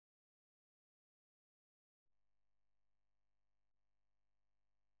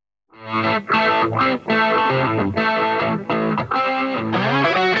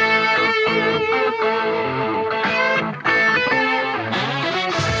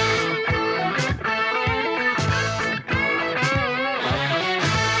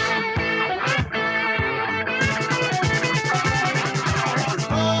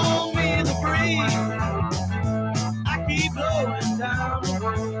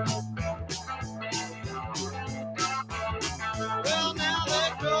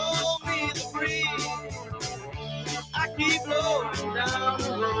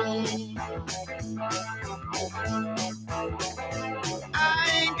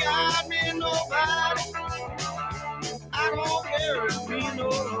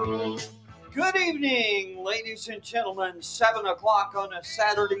Good evening, ladies and gentlemen. 7 o'clock on a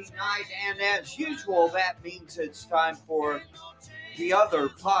Saturday night, and as usual, that means it's time for the other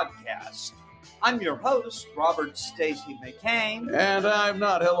podcast. I'm your host, Robert Stacy McCain. And I'm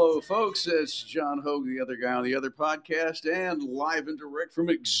not. Hello, folks. It's John Hoge, the other guy on the other podcast, and live and direct from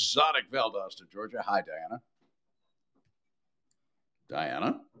exotic Valdosta, Georgia. Hi,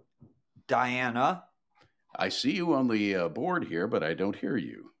 Diana. Diana. I see you on the board here, but I don't hear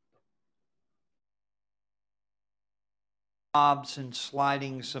you. Knobs and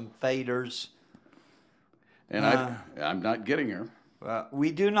sliding some faders. And I'm not getting her.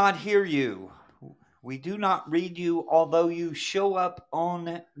 We do not hear you. We do not read you, although you show up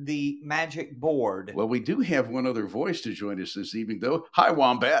on the magic board. Well, we do have one other voice to join us this evening, though. Hi,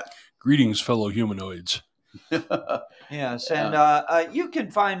 Wombat. Greetings, fellow humanoids. Yes, and you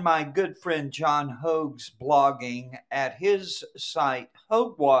can find my good friend John Hoge's blogging at his site,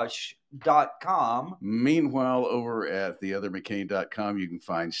 hogewash.com. Meanwhile, over at theothermccain.com, you can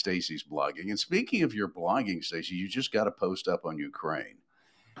find Stacy's blogging. And speaking of your blogging, Stacy, you just got a post up on Ukraine.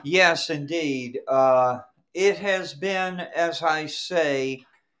 Yes, indeed. It has been, as I say,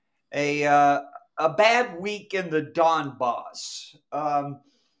 a bad week in the Donbass.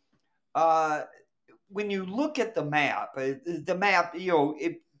 When you look at the map, you know,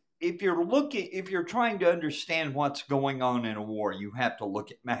 if you're trying to understand what's going on in a war, you have to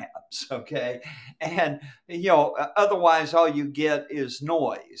look at maps, okay? And, you know, otherwise all you get is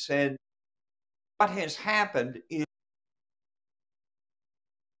noise. And what has happened is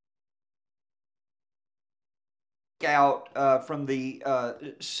out from the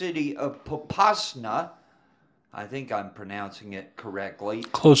city of Popasna. I think I'm pronouncing it correctly.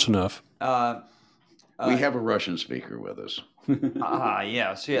 Close enough. We have a Russian speaker with us.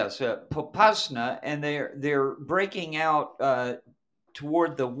 Yes. Popasna, and they're breaking out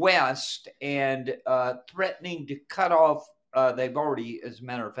toward the west and threatening to cut off. They've already, as a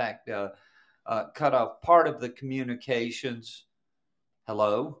matter of fact, cut off part of the communications.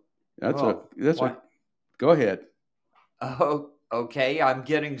 Hello. Go ahead. Oh, okay. I'm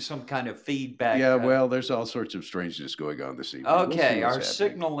getting some kind of feedback. Yeah, well, there's all sorts of strangeness going on this evening. Okay, our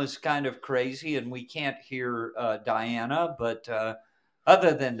signal is kind of crazy, and we can't hear Diana. But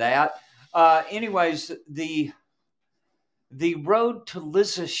other than that, anyways, the road to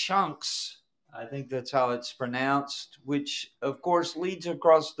Lysychansk, I think that's how it's pronounced, which of course leads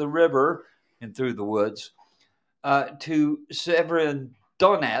across the river and through the woods to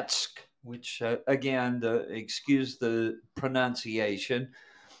Severodonetsk, which again, excuse the pronunciation.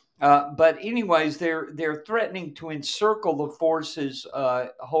 But anyways, they're threatening to encircle the forces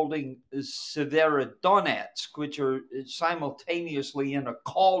holding Severodonetsk, which are simultaneously in a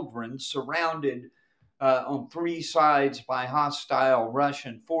cauldron surrounded on three sides by hostile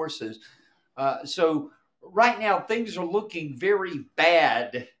Russian forces. So right now, things are looking very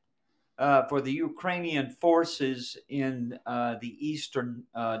bad for the Ukrainian forces in the eastern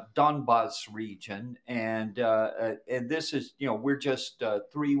Donbass region, and this is, you know, we're just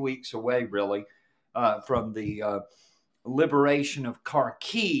 3 weeks away, really, from the liberation of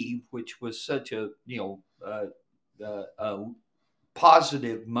Kharkiv, which was such a, you know, a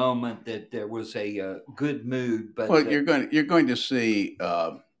positive moment that there was a good mood. But well, you're going to see,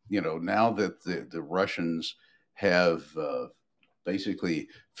 you know, now that the Russians have basically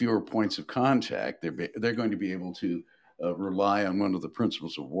fewer points of contact, they're going to be able to rely on one of the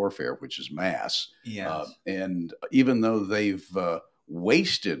principles of warfare, which is mass. Yes. And even though they've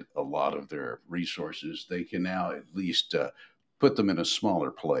wasted a lot of their resources, they can now at least put them in a smaller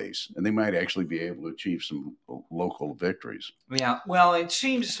place, and they might actually be able to achieve some local victories. Yeah, well, it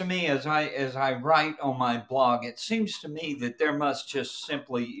seems to me, as I write on my blog, it seems to me that it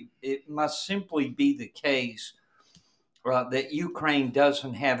must simply be the case that Ukraine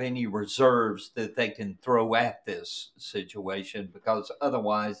doesn't have any reserves that they can throw at this situation, because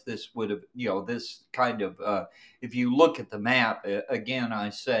otherwise this would have, this kind of, if you look at the map, again,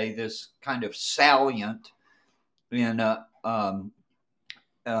 I say this kind of salient in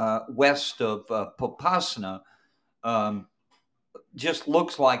west of Popasna just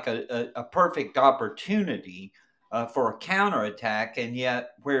looks like a perfect opportunity for a counterattack, and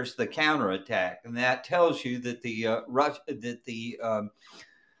yet where's the counterattack? And that tells you that the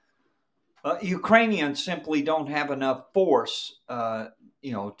Ukrainians simply don't have enough force,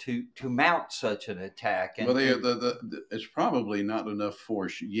 to mount such an attack. And, it's probably not enough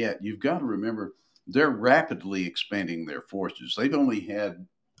force yet. You've got to remember they're rapidly expanding their forces. They've only had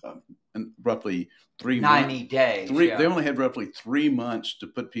roughly 90 days. They only had roughly 3 months to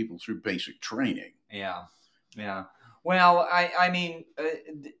put people through basic training. Yeah. Well, I mean,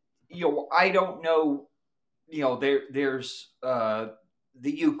 I don't know. There's the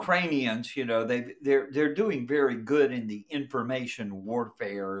Ukrainians. They're doing very good in the information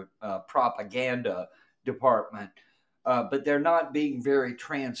warfare propaganda department, but they're not being very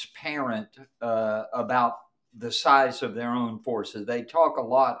transparent about the size of their own forces. They talk a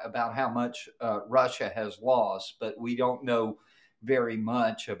lot about how much Russia has lost, but we don't know very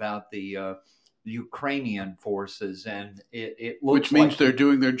much about the Ukrainian forces, and it looks which means like they're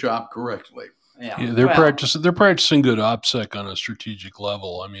doing their job correctly. Yeah, they're practicing good OPSEC on a strategic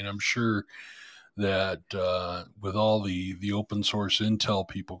level. I mean, I'm sure that with all the open source intel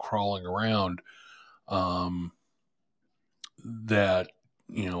people crawling around, that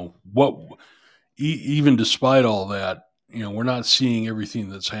even despite all that, we're not seeing everything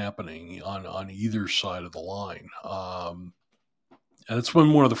that's happening on either side of the line. And it's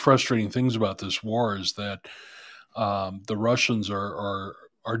been one of the frustrating things about this war is that the Russians are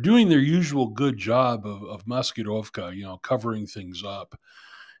doing their usual good job of Maskirovka, covering things up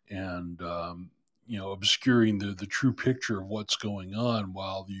and obscuring the true picture of what's going on,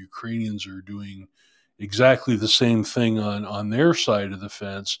 while the Ukrainians are doing exactly the same thing on their side of the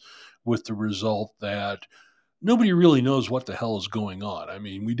fence, with the result that nobody really knows what the hell is going on. I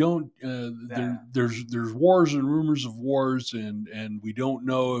mean, we don't. There's wars and rumors of wars, and we don't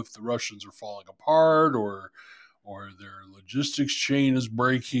know if the Russians are falling apart or their logistics chain is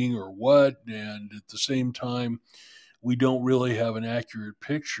breaking or what. And at the same time, we don't really have an accurate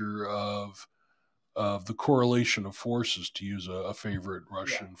picture of the correlation of forces, to use a favorite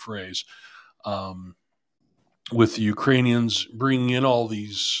Russian phrase. With the Ukrainians bringing in all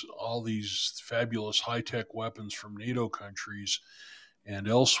these fabulous high-tech weapons from NATO countries and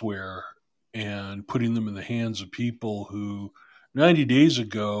elsewhere, and putting them in the hands of people who 90 days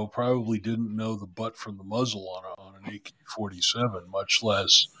ago probably didn't know the butt from the muzzle on an AK-47, much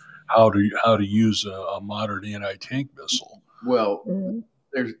less how to use a modern anti-tank missile. Well,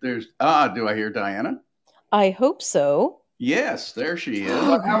 there's do I hear Diana? I hope so. Yes, there she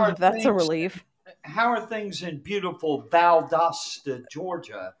is. That's a relief. How are things in beautiful Valdosta,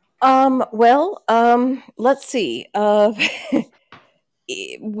 Georgia? Let's see.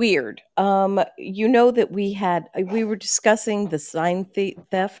 Weird. That we were discussing the sign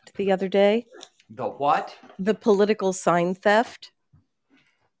theft the other day. The what? The political sign theft.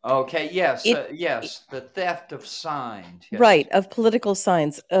 Okay, yes, the theft of signs. Yes. Right, of political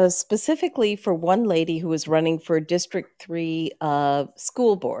signs, specifically for one lady who was running for District 3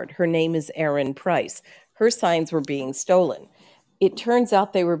 school board. Her name is Erin Price. Her signs were being stolen. It turns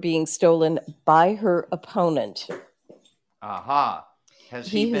out they were being stolen by her opponent. Aha. Has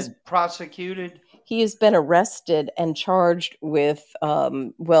he been prosecuted? He has been arrested and charged with, a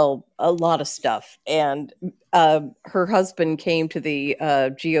lot of stuff. And her husband came to the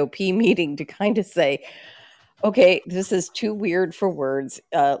GOP meeting to kind of say, okay, this is too weird for words.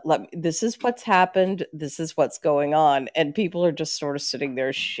 This is what's happened. This is what's going on. And people are just sort of sitting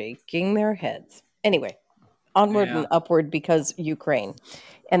there shaking their heads. Anyway, onward and upward, because Ukraine.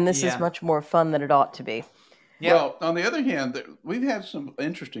 And this is much more fun than it ought to be. Yep. Well, on the other hand, we've had some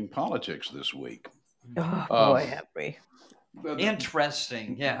interesting politics this week. Oh, boy, have we.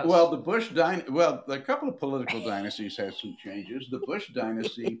 Interesting, yes. Well, a couple of political dynasties had some changes. The Bush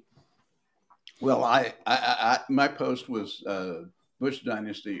dynasty, my post was Bush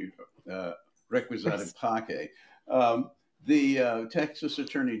dynasty requisite pace. The Texas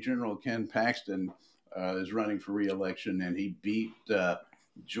Attorney General Ken Paxton is running for re-election, and he beat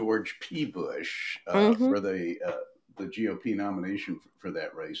George P. Bush for the GOP nomination for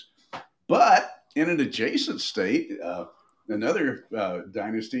that race. But in an adjacent state, another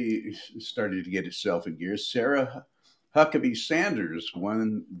dynasty started to get itself in gear. Sarah Huckabee Sanders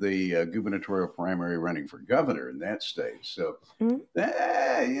won the gubernatorial primary running for governor in that state. So, you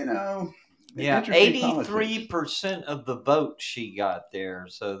know, Yeah, interesting politics. 83% of the vote she got there.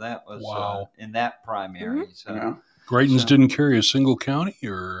 So that was Wow. in that primary. So, Yeah. Greitens didn't carry a single county,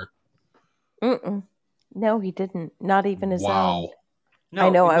 or No, he didn't. Not even his own. no, I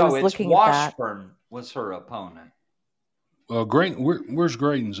know. I was it's looking at that. Washburn was her opponent. Where's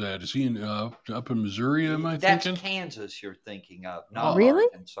Greitens at? Is he up in Missouri? Am I That's thinking? Kansas you're thinking of, not Really?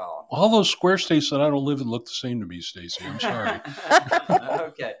 Arkansas. All those square states that I don't live in look the same to me, Stacy. I'm sorry.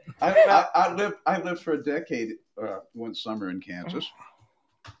 Okay. I lived for a decade one summer in Kansas.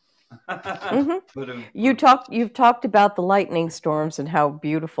 You've talked about the lightning storms and how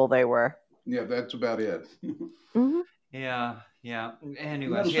beautiful they were. Yeah, that's about it. Yeah. You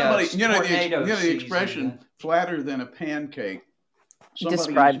Anyways, know, tornado the season. expression "flatter than a pancake"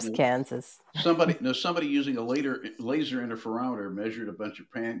 Describes Kansas. Somebody using a laser interferometer measured a bunch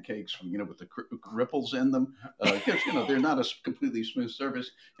of pancakes, with the ripples in them, because they're not a completely smooth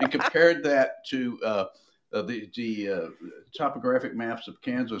surface, and compared that to the topographic maps of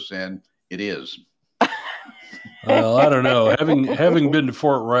Kansas, and it is. Well, I don't know. Having been to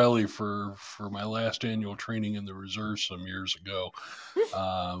Fort Riley for my last annual training in the reserve some years ago,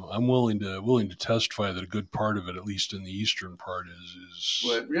 I'm willing to testify that a good part of it, at least in the eastern part,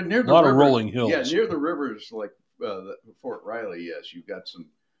 is near a lot of rolling hills. Yeah, near the rivers like Fort Riley. Yes, you've got some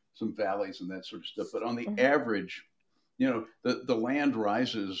valleys and that sort of stuff. But on the average, the land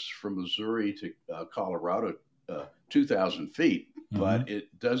rises from Missouri to Colorado 2,000 feet, but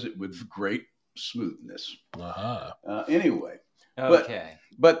it does it with great smoothness. Anyway, okay.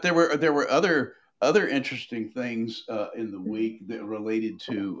 But there were other interesting things in the week that related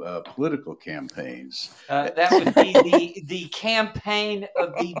to political campaigns. That would be the campaign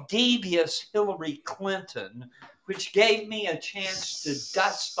of the devious Hillary Clinton, which gave me a chance to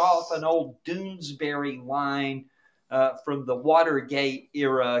dust off an old Doonesbury line from the Watergate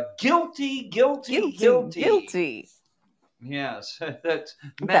era. Guilty. Yes, that's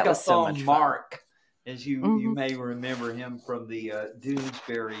Megaphone Mark, as you may remember him from the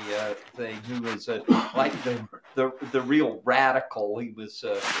Doonesbury thing, who was like the real radical. He was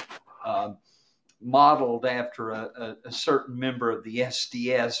modeled after a certain member of the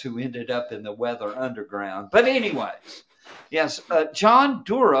SDS who ended up in the Weather Underground. But anyways, yes, John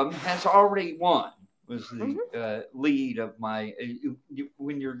Durham has already won. Was the lead of my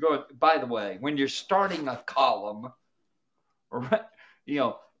when you're going. By the way, when you're starting a column. Write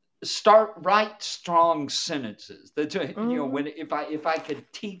strong sentences. When if I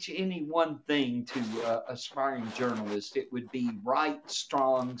could teach any one thing to aspiring journalists, it would be write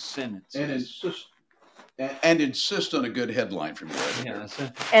strong sentences and insist on a good headline from your editor.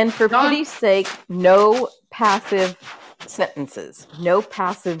 Yes. And for pity's sake, no passive sentences, no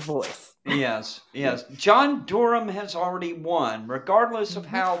passive voice. Yes. John Durham has already won, regardless of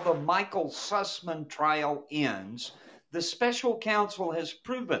how the Michael Sussman trial ends. The special counsel has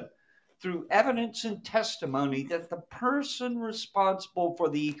proven through evidence and testimony that the person responsible for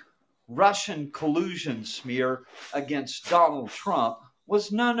the Russian collusion smear against Donald Trump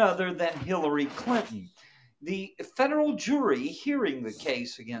was none other than Hillary Clinton. The federal jury hearing the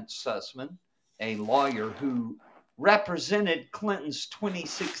case against Sussman, a lawyer who represented Clinton's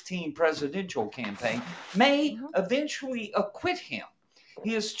 2016 presidential campaign, may eventually acquit him.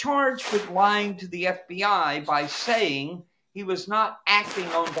 He is charged with lying to the FBI by saying he was not acting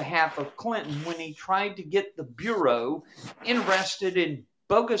on behalf of Clinton when he tried to get the Bureau interested in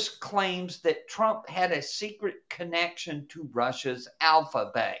bogus claims that Trump had a secret connection to Russia's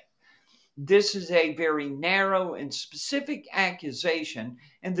Alpha Bank. This is a very narrow and specific accusation,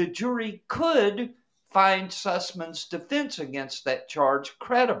 and the jury could find Sussman's defense against that charge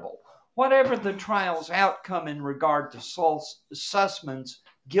credible. Whatever the trial's outcome in regard to Sussman's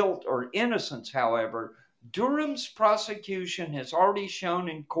guilt or innocence, however, Durham's prosecution has already shown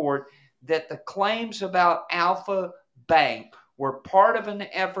in court that the claims about Alpha Bank were part of an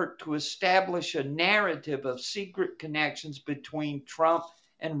effort to establish a narrative of secret connections between Trump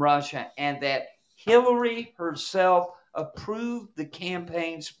and Russia, and that Hillary herself approved the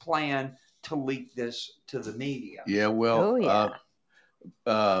campaign's plan to leak this to the media. Yeah, well,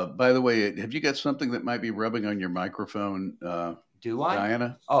 by the way, have you got something that might be rubbing on your microphone? Do I?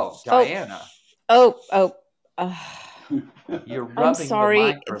 Diana? Oh, Diana. You're rubbing I'm sorry.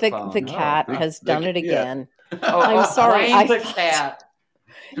 the microphone. The cat has done it again. I'm sorry. The cat.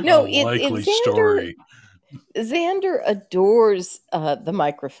 No, likely it's story. Xander adores the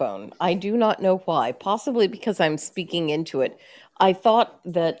microphone. I do not know why. Possibly because I'm speaking into it. I thought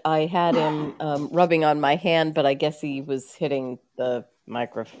that I had him rubbing on my hand, but I guess he was hitting the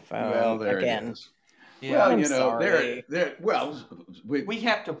microphone Well, there again. it is. Yeah. Well, I'm sorry. well, We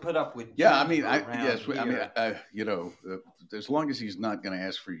have to put up with yeah, I mean, Ginger around here. as long as he's not going to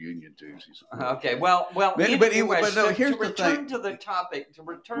ask for union dues, he's Okay. Well. but no. Here's To the thing. return to the topic.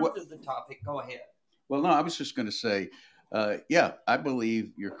 Go ahead. Well, no, I was just going to say, yeah, I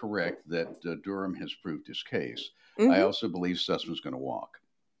believe you're correct that Durham has proved his case. Mhm. I also believe Sussman's going to walk.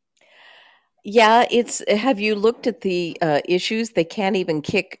 Yeah, it's. Have you looked at the issues? They can't even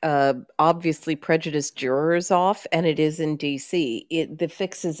kick obviously prejudiced jurors off, and it is in D.C. The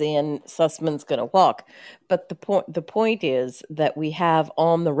fix is in. Sussman's going to walk, but the point is that we have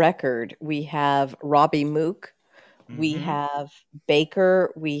on the record. We have Robbie Mook, we Mhm. have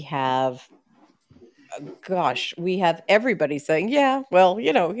Baker, we have. Gosh, we have everybody saying, "Yeah, well,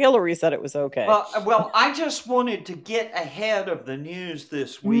 Hillary said it was okay." Well, I just wanted to get ahead of the news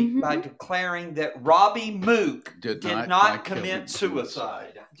this week by Mhm. declaring that Robbie Mook Did did not not commit commit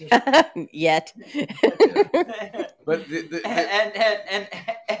suicide. Yet. But and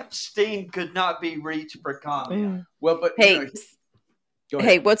Epstein could not be reached for comment. well, but Hey, go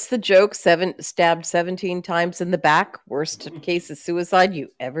hey, ahead. what's the joke? Stabbed 17 times in the back. Worst case of suicide you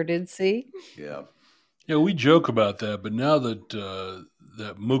ever did see. Yeah. Yeah, we joke about that, but now that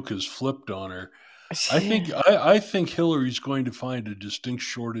that Mook has flipped on her, I think Hillary's going to find a distinct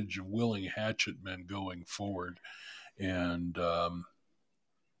shortage of willing hatchet men going forward, and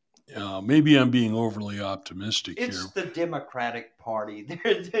maybe I'm being overly optimistic It's here. the Democratic Party.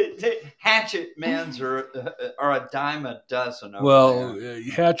 The hatchet men's are a dime a dozen over Well, there.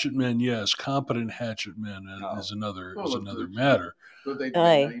 hatchet men, yes, competent hatchet men Oh. is another Well, matter. But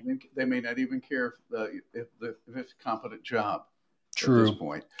Aye. they may not even care if it's a competent job at this True,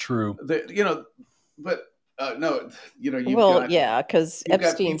 point. true. But no, Well, yeah, because you've got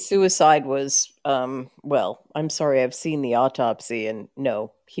Epstein's suicide was, well, I'm sorry, I've seen the autopsy, and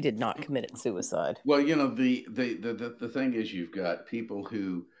no, he did not commit suicide. Well, the thing is, you've got people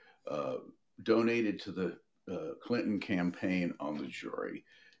who uh, donated to the Clinton campaign on the jury.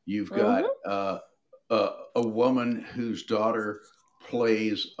 You've got Hmm. a woman whose daughter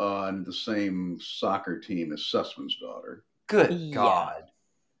plays on the same soccer team as Sussman's daughter. Good Yeah, God.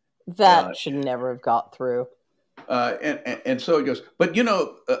 Uh, that should never have got through. and so it goes. But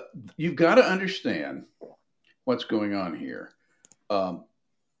you've got to understand what's going on here. Um,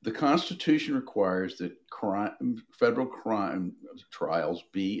 the Constitution requires that federal crime trials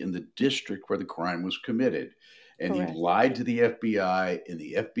be in the district where the crime was committed. And he Correct. lied to the FBI in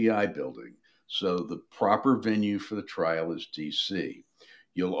the FBI building. So the proper venue for the trial is DC.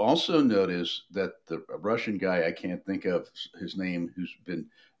 You'll also notice that the Russian guy, I can't think of his name, who's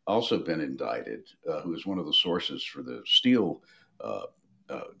also been indicted, who is one of the sources for the Steele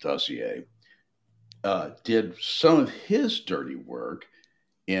dossier, did some of his dirty work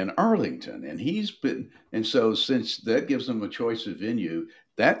in Arlington. And so since that gives them a choice of venue,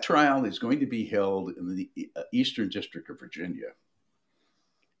 that trial is going to be held in the Eastern District of Virginia.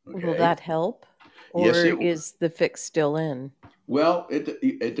 Will Okay. that help? Yes, Or is the fix still in? well,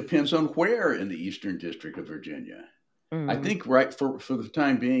 it depends on where in the Eastern District of Virginia. I Mm. think right for the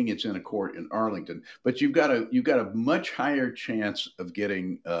time being, it's in a court in Arlington, but you've got a much higher chance of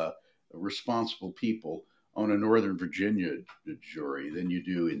getting responsible people on a Northern Virginia jury than you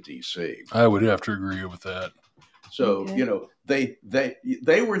do in D.C. I would have to agree with that. So Okay.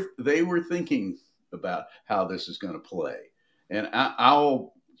 they were thinking about how this is going to play, and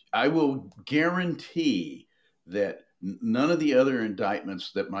I will guarantee that none of the other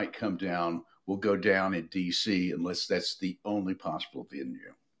indictments that might come down will go down in D.C. unless that's the only possible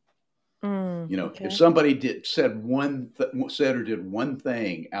venue. If Okay. somebody said or did one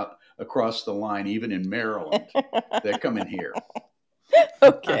thing out across the line, even in Maryland, they're coming here.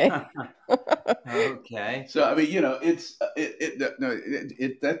 Okay. Okay. So I mean, it's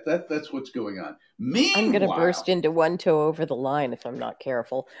that's what's going on. I'm going to burst Meanwhile, into one toe over the line if I'm not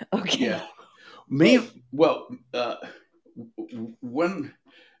careful. Okay. yeah. Well,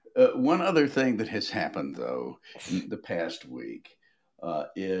 one other thing that has happened though in the past week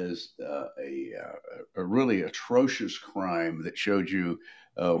is a really atrocious crime that showed you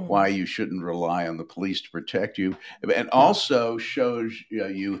why you shouldn't rely on the police to protect you, and also shows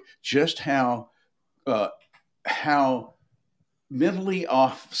you just uh, how mentally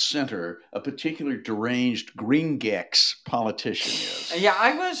off center a particular deranged Green Gex politician is. Yeah,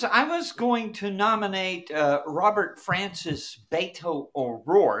 I was going to nominate Robert Francis Beto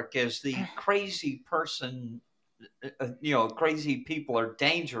O'Rourke as the crazy person. Crazy people are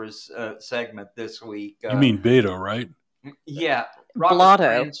dangerous segment this week. You mean Beto, right? Yeah, Robert Blotto.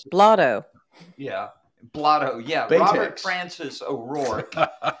 Francis. Blotto. Yeah, Blotto. Yeah, Baytex. Robert Francis O'Rourke.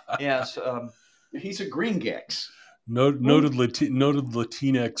 Yes. He's a green gex. Noted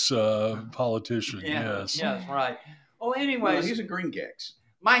Latinx politician. Yeah. Yes. Yes. Right. Well, No, anyways, he's a green gex.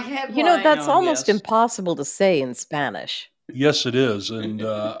 my headline. That's on almost this, impossible to say in Spanish. Yes, it is, and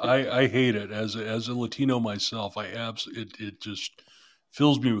I hate it as a Latino myself. It just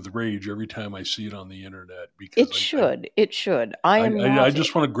fills me with rage every time I see it on the internet because It should. It should. I am I not.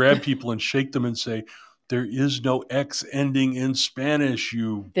 just want to grab people and shake them and say, there is no X ending in Spanish.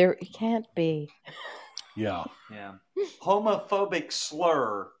 There can't be. Yeah. Yeah. Homophobic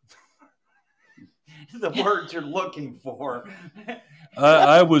slur. The words you're looking for.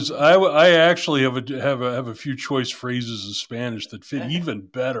 I actually have a few choice phrases in Spanish that fit even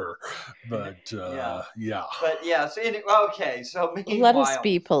better, but yeah. But yes. Okay. So meanwhile, Let us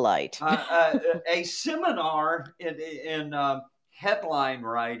be polite. A seminar in headline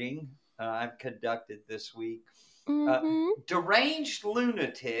writing I've conducted this week. Deranged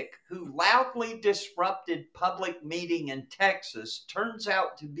lunatic who loudly disrupted public meeting in Texas turns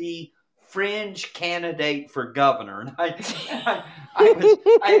out to be fringe candidate for governor. And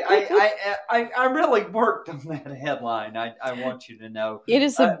I really worked on that headline. I want you to know it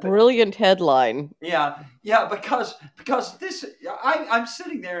is a brilliant headline. Yeah, because this I'm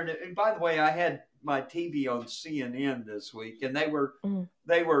sitting there, and by the way, I had my TV on CNN this week, and they were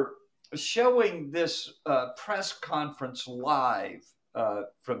showing this press conference live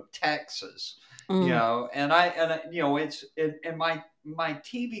from Texas. You know, and it's and my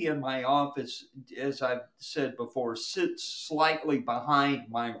TV in my office, as I've said before, sits slightly behind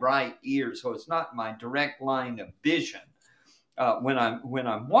my right ear, so it's not my direct line of vision when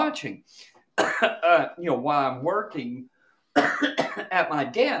I'm watching. While I'm working at my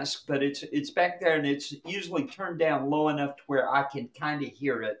desk, but it's back there, and it's usually turned down low enough to where I can kind of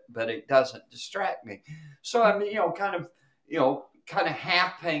hear it, but it doesn't distract me. So I'm kind of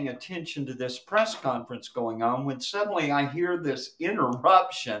half paying attention to this press conference going on when suddenly I hear this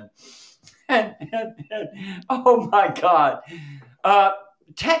interruption, and oh my God.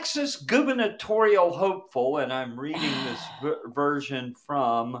 Texas gubernatorial hopeful, and I'm reading this version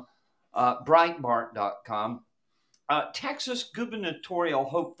from Breitbart.com. Texas gubernatorial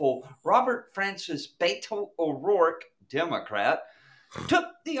hopeful Robert Francis Beto O'Rourke, Democrat, took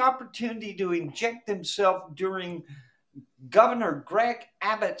the opportunity to inject himself during Governor Greg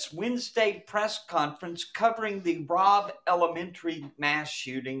Abbott's Wednesday press conference covering the Robb Elementary mass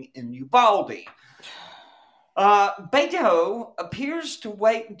shooting in Uvalde. Beto appears to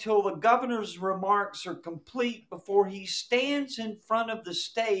wait until the governor's remarks are complete before he stands in front of the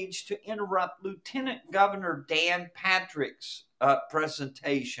stage to interrupt Lieutenant Governor Dan Patrick's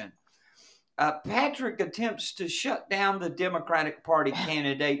presentation. Patrick attempts to shut down the Democratic Party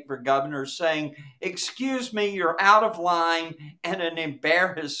candidate for governor, saying, "Excuse me, you're out of line and an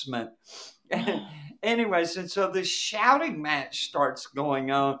embarrassment." Anyways, and so this shouting match starts going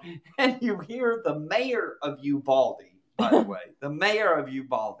on, and you hear the mayor of Uvalde, by the way, the mayor of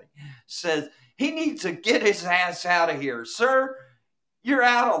Uvalde says he needs to get his ass out of here. "Sir, you're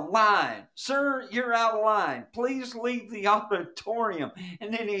out of line. Sir, you're out of line. Please leave the auditorium."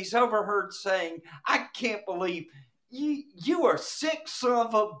 And then he's overheard saying, "I can't believe you are sick son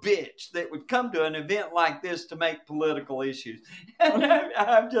of a bitch that would come to an event like this to make political issues." And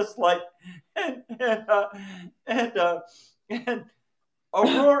I'm just like, and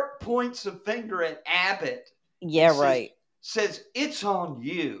O'Rourke points a finger at Abbott. Yeah, right. Says, "It's on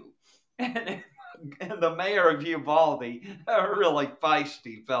you." And the mayor of Uvalde, a really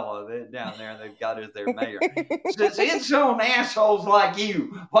feisty fellow down there, they've got as their mayor, says, "It's on assholes like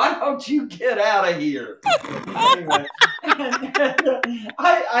you. Why don't you get out of here?" Anyway,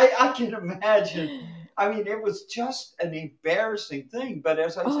 I can imagine. I mean, it was just an embarrassing thing. But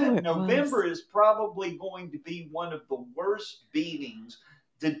as I said, November is probably going to be one of the worst beatings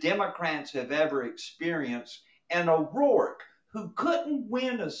the Democrats have ever experienced. And O'Rourke, who couldn't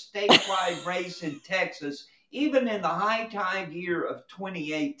win a statewide race in Texas, even in the high tide year of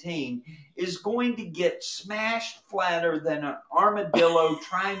 2018, is going to get smashed flatter than an armadillo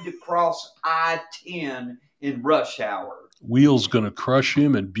trying to cross I-10 in rush hour. Wheel's going to crush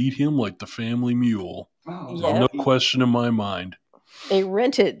him and beat him like the family mule. Oh, yeah. No question in my mind. A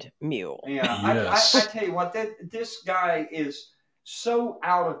rented mule. Yeah, yes. I tell you what, this guy is so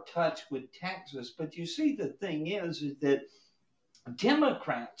out of touch with Texas. But you see, the thing is that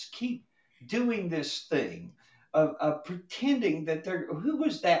Democrats keep doing this thing of pretending that they're. Who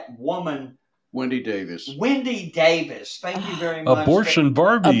was that woman? Wendy Davis. Wendy Davis. Thank you very much. Abortion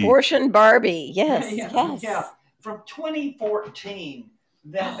Barbie. Abortion Barbie. Yes, Yeah, yes. yeah. from 2014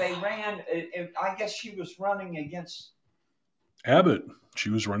 that they ran. I guess she was running against Abbott. She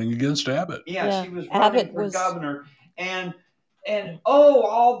was running against Abbott. Yeah, she was Abbott running for was governor, and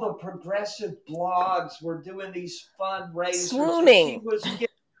all the progressive blogs were doing these fundraisers, and she swooning. was getting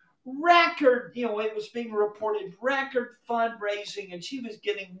record. It was being reported record fundraising, and she was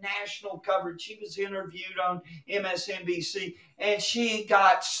getting national coverage. She was interviewed on MSNBC, and she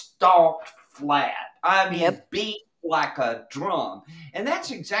got stalked flat. I mean, Yep. beat like a drum. And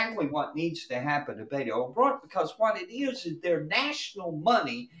that's exactly what needs to happen to Beto O'Rourke, because what it is their national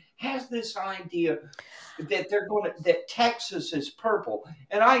money has this idea that that Texas is purple.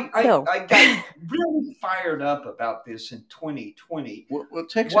 And I got really fired up about this in 2020. Well,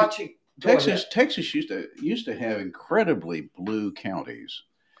 Texas used to have incredibly blue counties,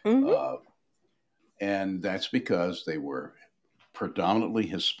 Mhm. and that's because they were predominantly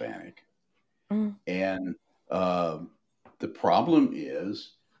Hispanic. Mm. And the problem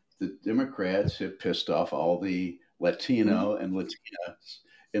is the Democrats have pissed off all the Latino and Latinas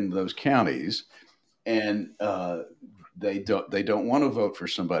in those counties, and they don't want to vote for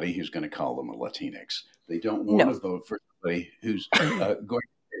somebody who's going to call them a Latinx. They don't want to vote for somebody who's going to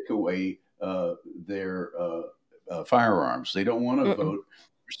take away their firearms. They don't want to vote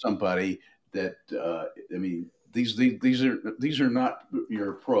for somebody that I mean. These are not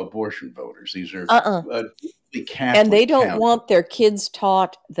your pro-abortion voters. These are Catholic, and they don't counties. want their kids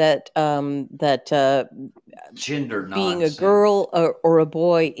taught that gender being nonsense. a girl or a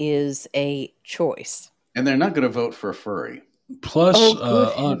boy is a choice. And they're not going to vote for a furry. Plus,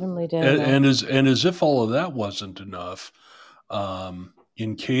 heavenly and as if all of that wasn't enough,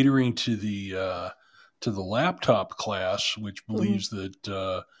 in catering to the laptop class, which believes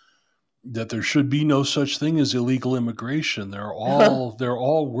that there should be no such thing as illegal immigration. They're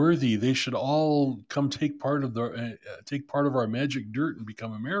all worthy. They should all come take part of our magic dirt and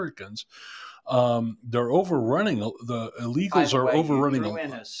become Americans. They're overrunning. The illegals are overrunning. You threw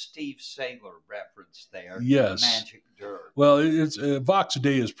in a Steve Saylor reference there. Yes, magic dirt. Well, it's Vox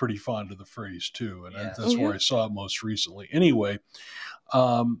Day is pretty fond of the phrase too, and that's where I saw it most recently. Anyway,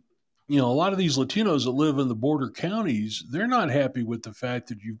 a lot of these Latinos that live in the border counties, they're not happy with the fact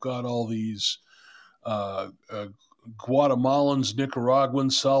that you've got all these Guatemalans,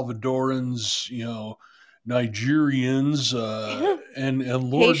 Nicaraguans, Salvadorans, Nigerians, and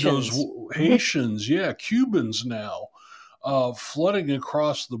Lord Haitians. knows Haitians, Cubans now, flooding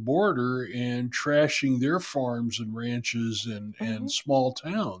across the border and trashing their farms and ranches and small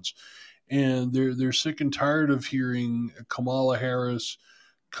towns, and they're sick and tired of hearing Kamala Harris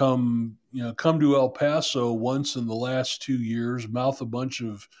come to El Paso once in the last 2 years, mouth a bunch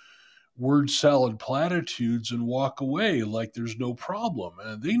of word salad platitudes and walk away like there's no problem.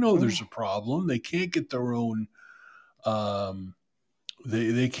 And they know there's a problem. They can't get their own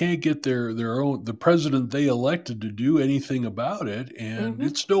they can't get their own the president they elected to do anything about it, and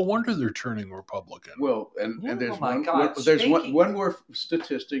it's no wonder they're turning Republican. Well, and there's one more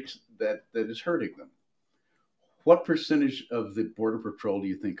statistics that is hurting them. What percentage of the Border Patrol do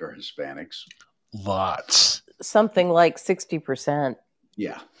you think are Hispanics? Lots. Something like 60%.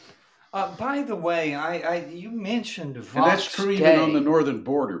 Yeah. By the way, you mentioned Vox and that's true Day. Even on the northern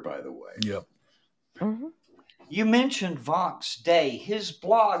border, by the way. Yep. You mentioned Vox Day. His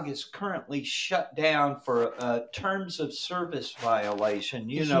blog is currently shut down for terms of service violation.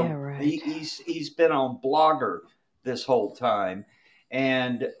 He's been on Blogger this whole time.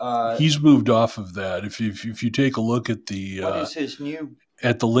 And he's moved off of that. If you take a look at what is his new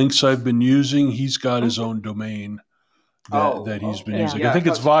at the links I've been using, he's got his own domain that he's been using. I think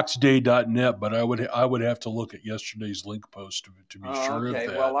it's voxday.net, but I would have to look at yesterday's link post to be sure of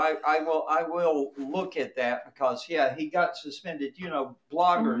that. Well, I will look at that because he got suspended.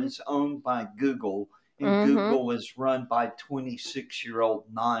 Blogger is owned by Google, and Google is run by 26-year-old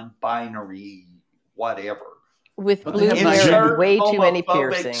non-binary whatever. With blue hair and way too many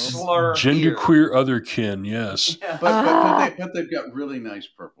piercings. Genderqueer otherkin, yes. But they've got really nice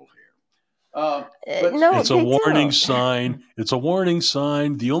purple hair. It's a warning sign. It's a warning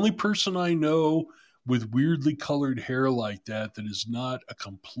sign. The only person I know with weirdly colored hair like that is not a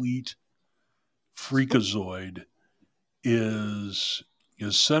complete freakazoid is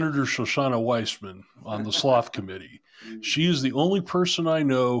Senator Shoshana Weissman on the Sloth Committee. She is the only person I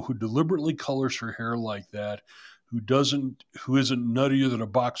know who deliberately colors her hair like that, who isn't nuttier than a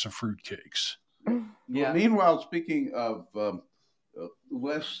box of fruitcakes. Well, meanwhile, speaking of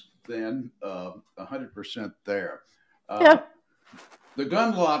less than 100% there, The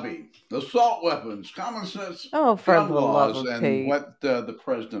gun lobby, assault weapons, common sense Oh, for gun the love laws, of and Pete. what the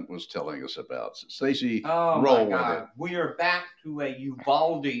president was telling us about. Stacey, Oh my roll with it. God. We are back to a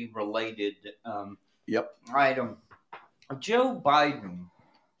Uvalde related Yep. item. Joe Biden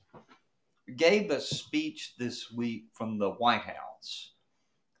gave a speech this week from the White House,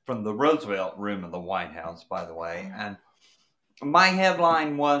 from the Roosevelt room of the White House, by the way. And my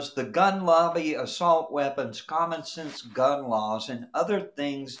headline was The Gun Lobby, Assault Weapons, Common Sense Gun Laws, and Other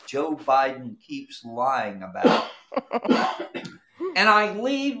Things Joe Biden Keeps Lying About. And I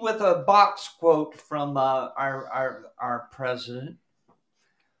lead with a box quote from our president.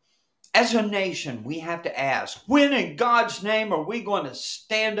 As a nation, we have to ask, when in God's name are we going to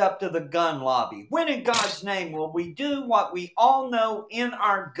stand up to the gun lobby? When in God's name will we do what we all know in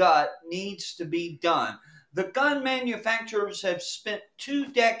our gut needs to be done? The gun manufacturers have spent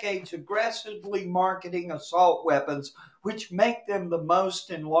 2 decades aggressively marketing assault weapons, which make them the most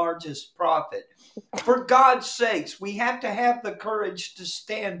and largest profit. For God's sakes, we have to have the courage to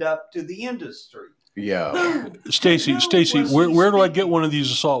stand up to the industry. Yeah. Stacy, where do I get one of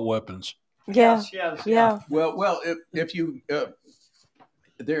these assault weapons? Yeah. Yeah. Well, if you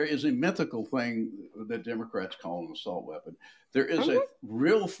there is a mythical thing that Democrats call an assault weapon. There is a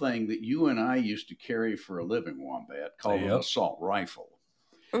real thing that you and I used to carry for a living, Wombat, called an assault rifle.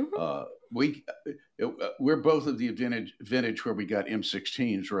 We're both of the vintage where we got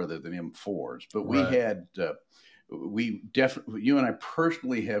M16s rather than M4s, but we had you and I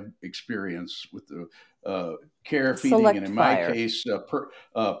personally have experience with the care feeding, Select and in fire. my case,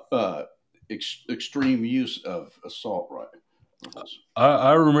 extreme use of assault rifles.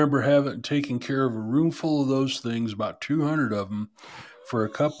 I remember taking care of a room full of those things, about 200 of them, for a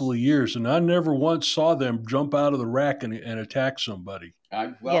couple of years, and I never once saw them jump out of the rack and attack somebody.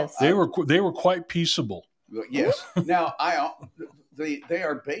 Yes. They were quite peaceable. Yes. Now they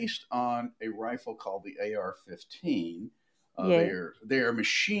are based on a rifle called the AR-15. They are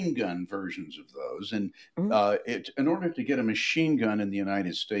machine gun versions of those, and in order to get a machine gun in the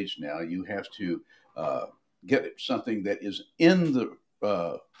United States now, you have to get something that is in the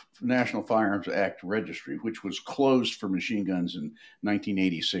National Firearms Act registry, which was closed for machine guns in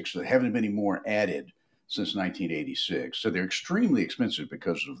 1986. So there haven't been any more added since 1986. So they're extremely expensive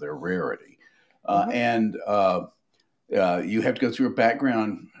because of their rarity. And you have to go through a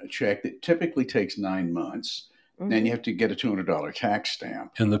background check that typically takes 9 months. Then you have to get a $200 tax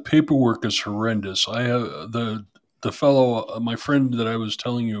stamp. And the paperwork is horrendous. I have the fellow, my friend that I was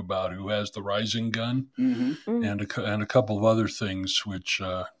telling you about, who has the Rising gun and a couple of other things, which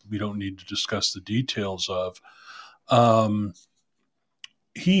we don't need to discuss the details of.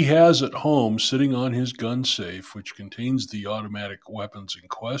 He has at home, sitting on his gun safe, which contains the automatic weapons in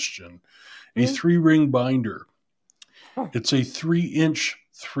question, a 3-ring binder. It's a 3-inch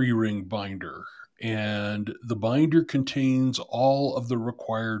 3-ring binder, and the binder contains all of the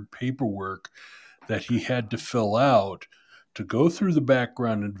required paperwork that he had to fill out to go through the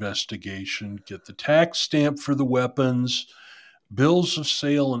background investigation, get the tax stamp for the weapons, bills of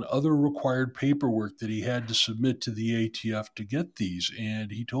sale, and other required paperwork that he had to submit to the ATF to get these.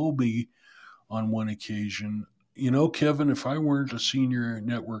 And he told me on one occasion, Kevin, if I weren't a senior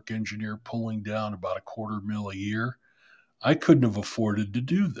network engineer pulling down about $250,000 a year, I couldn't have afforded to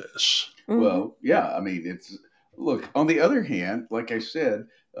do this. Well, yeah, I mean, look, on the other hand, like I said,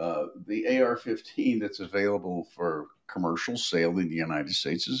 the AR-15 that's available for commercial sale in the United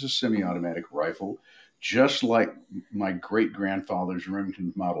States is a semi-automatic rifle, just like my great-grandfather's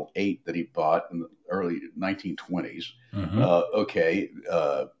Remington Model 8 that he bought in the early 1920s.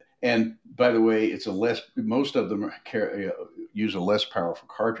 And by the way, most of them use a less powerful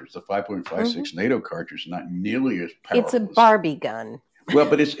cartridge. The 5.56 NATO cartridge is not nearly as powerful. It's a Barbie gun. Well,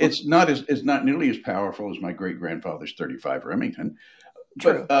 but it's not nearly as powerful as my great grandfather's 35 Remington.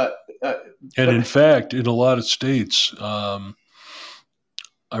 True. In fact, in a lot of states, I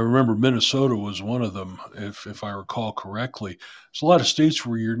remember Minnesota was one of them, if I recall correctly. There's a lot of states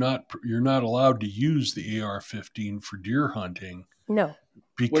where you're not allowed to use the AR-15 for deer hunting. No.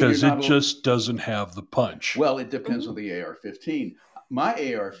 Because it just doesn't have the punch. Well, it depends on the AR-15. My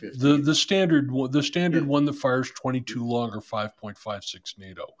AR-15, the standard one that fires 22 long or 5.56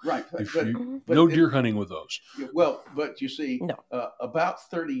 NATO. Right. No deer hunting with those. Well, but you see, about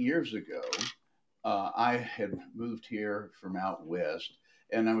 30 years ago, I had moved here from out west,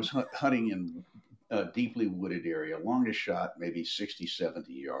 and I was hunting in a deeply wooded area, longest shot maybe 60,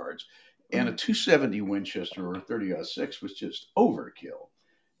 70 yards, and a 270 Winchester or 30-06 was just overkill.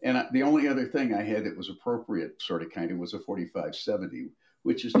 And the only other thing I had that was appropriate, sort of kind of, was a 45-70,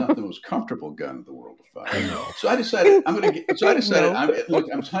 which is not the most comfortable gun in the world to fire. I know. So I decided I'm going to get. So I decided No.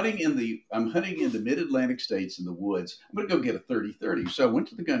 I'm hunting in the mid-Atlantic states in the woods. I'm going to go get a 30-30. So I went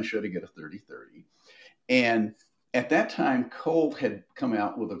to the gun show to get a 30-30, and at that time, Colt had come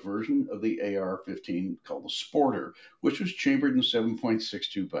out with a version of the AR-15 called the Sporter, which was chambered in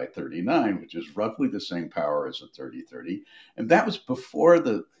 7.62 by 39, which is roughly the same power as a 30-30. And that was before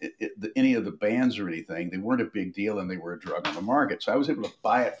any of the bans or anything. They weren't a big deal, and they were a drug on the market. So I was able to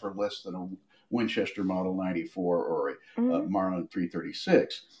buy it for less than a Winchester Model 94 or a Marlin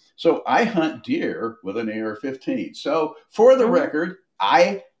 336. So I hunt deer with an AR-15. So for the record,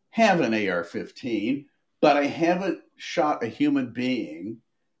 I have an AR-15. But I haven't shot a human being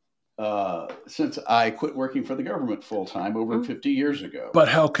since I quit working for the government full time over 50 years ago. But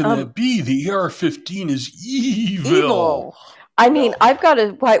how can that be? The AR-15 is evil. I mean, I've got a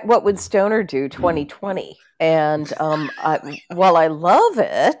what would Stoner do 2020? And while I love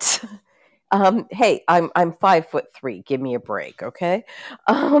it, hey, I'm 5'3". Give me a break, okay?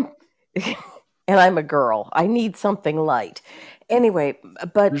 And I'm a girl. I need something light. Anyway,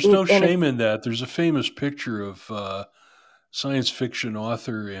 but there's no shame in that. There's a famous picture of science fiction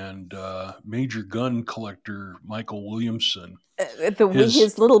author and major gun collector Michael Williamson.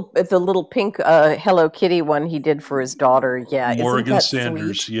 The little pink Hello Kitty one he did for his daughter. Yeah, Morgan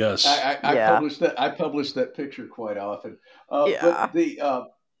Sanders. Sweet? Yes, I published that picture quite often. But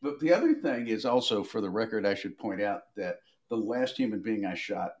the other thing is also, for the record, I should point out that the last human being I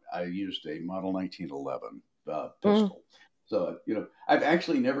shot, I used a Model 1911 pistol. So, I've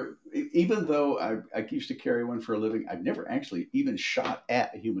actually never, even though I used to carry one for a living, I've never actually even shot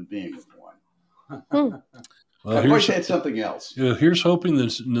at a human being with one. Well, I've always had something else. Here's hoping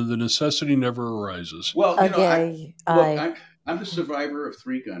the necessity never arises. Well, I'm the survivor of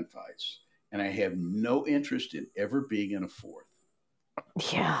 3 gunfights, and I have no interest in ever being in a 4th.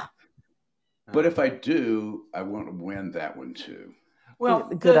 Yeah. But if I do, I want to win that one too. Well,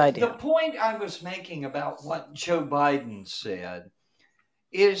 good idea. The point I was making about what Joe Biden said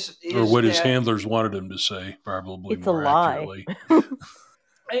is or what his handlers wanted him to say, probably it's more a lie. accurately.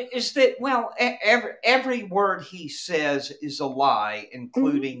 Is that, well, every word he says is a lie,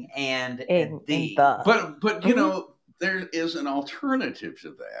 including and the. But there is an alternative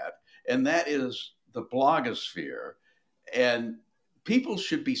to that, and that is the blogosphere, and people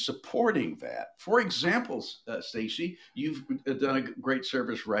should be supporting that. For example, Stacy, you've done a great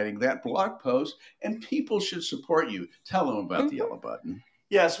service writing that blog post, and people should support you. Tell them about the yellow button.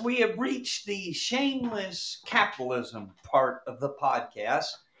 Yes, we have reached the shameless capitalism part of the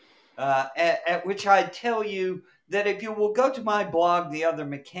podcast, at which I tell you that if you will go to my blog,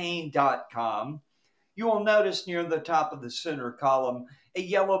 theothermccain.com, you will notice near the top of the center column a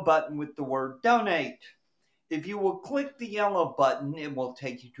yellow button with the word donate. If you will click the yellow button, it will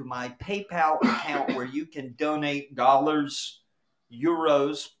take you to my PayPal account where you can donate dollars,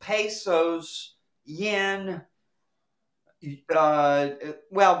 euros, pesos, yen.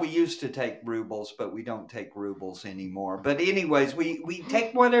 Well, we used to take rubles, but we don't take rubles anymore. But anyways, we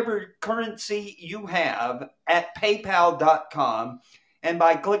take whatever currency you have at paypal.com. And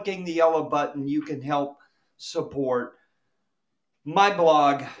by clicking the yellow button, you can help support my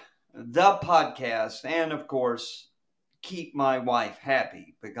blog, the podcast, and of course, keep my wife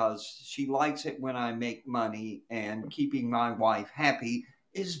happy, because she likes it when I make money, and keeping my wife happy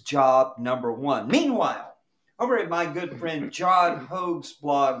is job number 1. Meanwhile, over at my good friend John Hoge's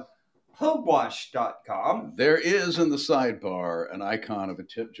blog, hogewash.com, there is in the sidebar an icon of a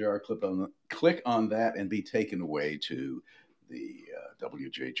tip jar. Click on that and be taken away to the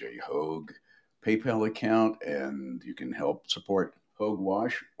WJJ Hoge PayPal account, and you can help support Hoge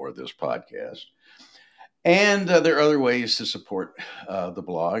Wash or this podcast. And there are other ways to support the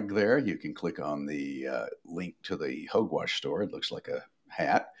blog there. You can click on the link to the Hoge Wash store. It looks like a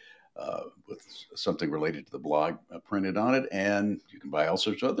hat with something related to the blog printed on it. And you can buy all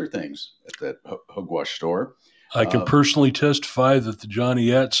sorts of other things at that Hoge Wash store. I can personally testify that the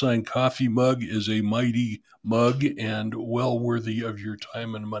Johnny At signed coffee mug is a mighty mug and well worthy of your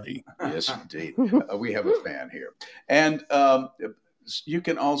time and money. Yes, indeed. We have a fan here. And you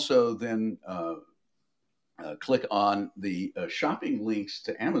can also then click on the shopping links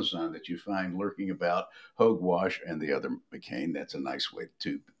to Amazon that you find lurking about Hoge Wash and the other McCain. That's a nice way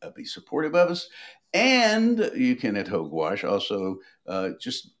to be supportive of us. And you can at Hoge Wash also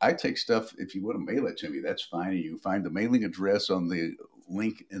I take stuff, if you want to mail it to me, that's fine. You find the mailing address on the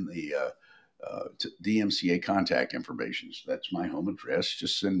link in the DMCA contact information. So that's my home address.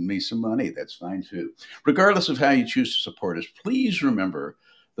 Just send me some money. That's fine too. Regardless of how you choose to support us, please remember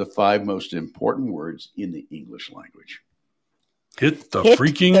the 5 most important words in the English language. Hit the Hit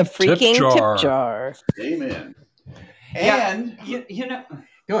freaking, the freaking tip jar. tip jar. Amen. Yeah, And you know,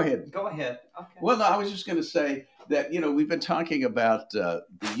 go ahead. go ahead. Okay. Well, no, I was just going to say that we've been talking about the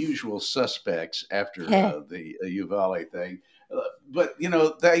usual suspects after the Uvalde thing, but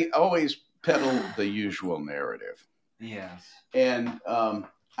they always peddle the usual narrative. Yes. And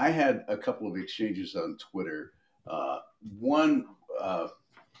I had a couple of exchanges on Twitter. One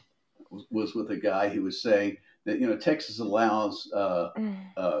was with a guy who was saying that Texas allows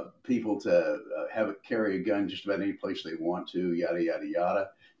people to carry a gun just about any place they want to, yada yada yada.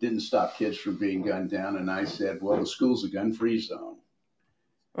 Didn't stop kids from being gunned down. And I said, well, the school's a gun-free zone.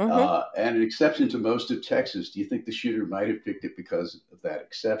 And an exception to most of Texas. Do you think the shooter might have picked it because of that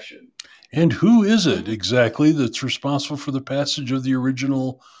exception? And who is it exactly that's responsible for the passage of the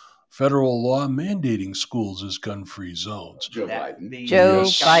original federal law mandating schools as gun-free zones? Joe Biden. Joe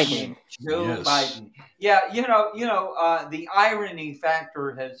Biden. Joe Biden. Yeah, the irony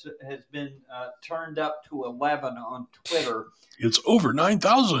factor has been turned up to 11 on Twitter. It's over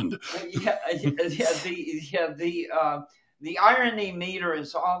 9,000. The irony meter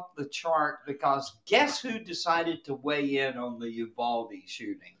is off the chart because guess who decided to weigh in on the Uvalde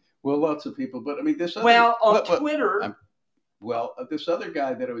shooting? Well, lots of people, but I mean, this other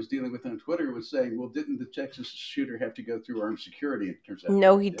guy that I was dealing with on Twitter was saying, well, didn't the Texas shooter have to go through armed security? And it turns out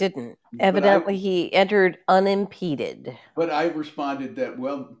no, he didn't. Evidently, he entered unimpeded. But I responded that,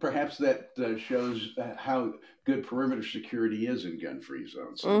 well, perhaps that shows how good perimeter security is in gun-free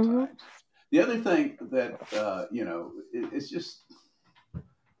zones sometimes. The other thing that, it's just,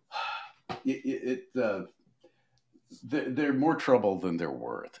 they're more trouble than they're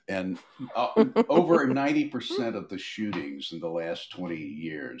worth. And over 90% of the shootings in the last 20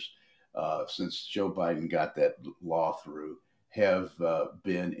 years, since Joe Biden got that law through, have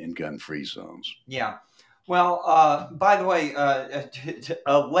been in gun-free zones. Yeah. Well, by the way, a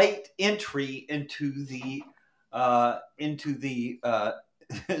late entry into the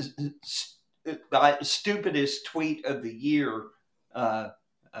stupidest tweet of the year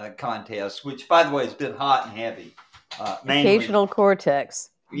contest, which, by the way, has been hot and heavy. Occasional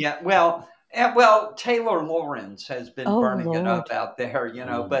cortex. Yeah, well, Taylor Lawrence has been burning it up out there,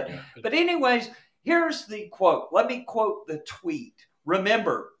 But anyways, here's the quote. Let me quote the tweet.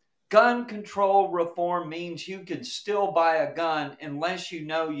 Remember, gun control reform means you can still buy a gun unless you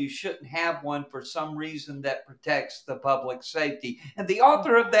know you shouldn't have one for some reason that protects the public safety. And the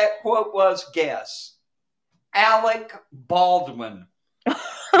author of that quote was, guess, Alec Baldwin.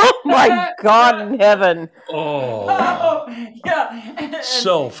 Oh my God in heaven! Oh yeah. And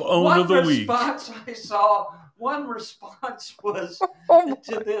self-own of the week. One response was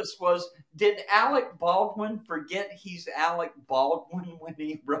to this was, did Alec Baldwin forget he's Alec Baldwin when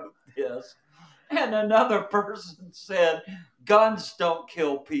he wrote this? And another person said, guns don't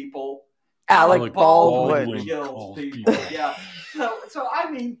kill people. Alec Baldwin kills people. Yeah. So I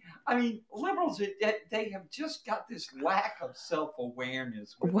mean, liberals, they have just got this lack of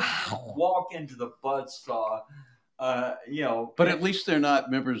self-awareness when they walk into the buzzsaw, But at least they're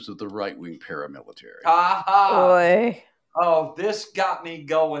not members of the right-wing paramilitary. Boy. Oh, this got me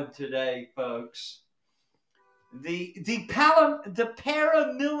going today, folks. The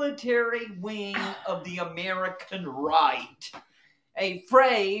paramilitary wing of the American right. A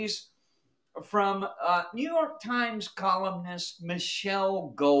phrase from New York Times columnist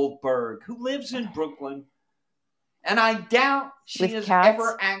Michelle Goldberg, who lives in Brooklyn. And I doubt she has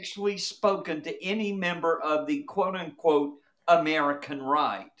ever actually spoken to any member of the quote-unquote American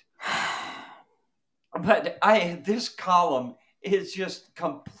right. But this column is just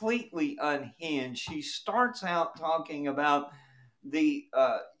completely unhinged. She starts out talking about the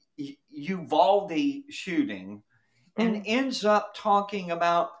Uvalde shooting and ends up talking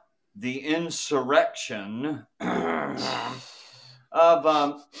about the insurrection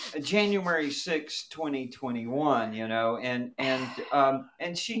of January 6, 2021,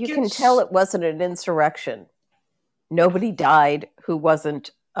 and she can tell it wasn't an insurrection. Nobody died who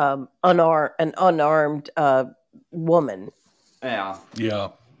wasn't an unarmed woman. Yeah.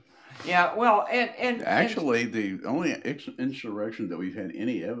 Well, and actually, the only insurrection that we've had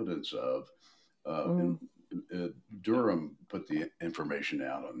any evidence of, Durham put the information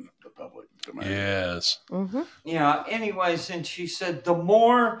out on the public domain. Yes. Mm-hmm. Yeah. Anyways, and she said the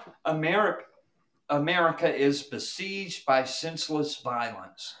more America is besieged by senseless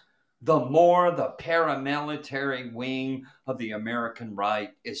violence, the more the paramilitary wing of the American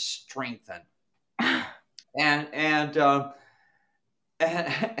right is strengthened. And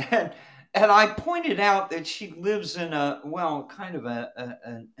And I pointed out that she lives in kind of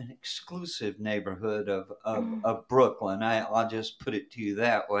an exclusive neighborhood of Brooklyn. I'll just put it to you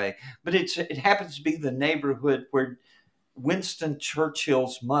that way. But it happens to be the neighborhood where Winston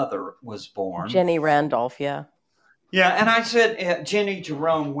Churchill's mother was born. Jenny Randolph, yeah. Yeah, and I said Jenny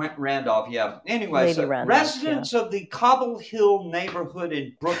Jerome Randolph. Yeah. Anyway, Lady so Randolph, residents of the Cobble Hill neighborhood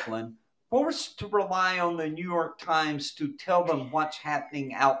in Brooklyn, forced to rely on the New York Times to tell them what's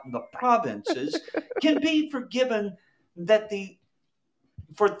happening out in the provinces, can be forgiven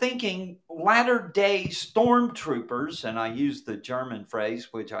for thinking latter-day stormtroopers, and I use the German phrase,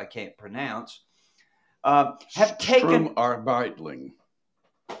 which I can't pronounce, have taken... Sturmarbeitling.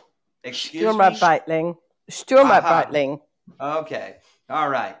 Excuse me? Sturmarbeitling. Sturmarbeitling. Okay. All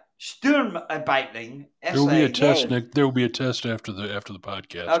right. Sturmarbeitling. There will be a test, Nick. There will be a test after the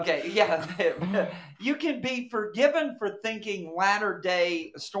podcast. Okay. Yeah. You can be forgiven for thinking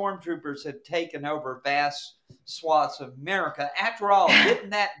latter-day stormtroopers have taken over vast swaths of America. After all, didn't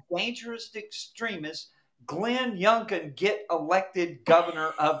that dangerous extremist Glenn Youngkin get elected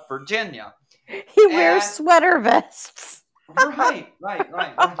governor of Virginia? He wears sweater vests. Right.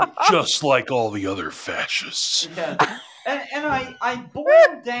 Just like all the other fascists. Yeah. And I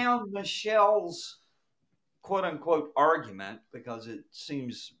boiled down Michelle's quote-unquote argument, because it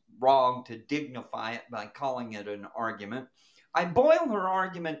seems wrong to dignify it by calling it an argument. I boil her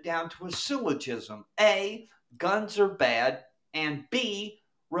argument down to a syllogism. A, guns are bad, and B,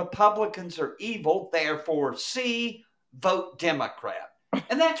 Republicans are evil, therefore C, vote Democrat.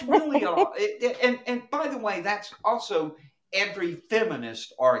 And that's really and by the way, that's also every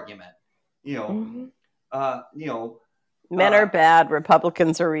feminist argument. Men are bad,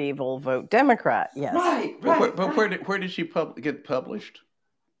 Republicans are evil, vote Democrat. Yes. Right. But where did she get published?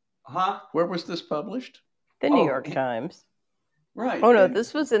 Huh? Where was this published? The New York Times. Right. Oh, no,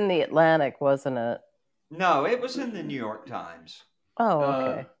 this was in the Atlantic, wasn't it? No, it was in the New York Times. Oh,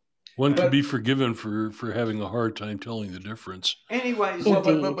 okay. One could be forgiven for having a hard time telling the difference. Anyways,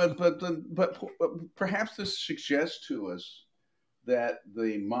 but perhaps this suggests to us that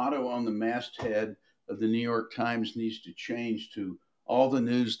the motto on the masthead of the New York Times needs to change to "All the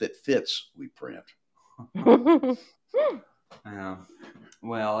news that fits, we print."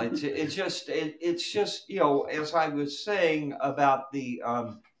 Well, it's just as I was saying about the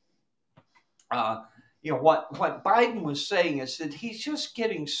what Biden was saying is that he's just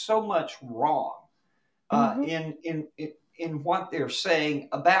getting so much wrong in what they're saying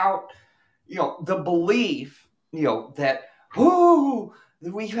about the belief that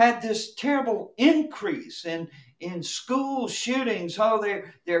we've had this terrible increase in school shootings. Oh,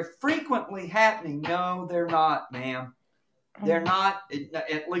 they're frequently happening. No, they're not, ma'am. They're not,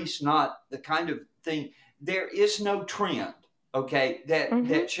 at least not the kind of thing. There is no trend, okay,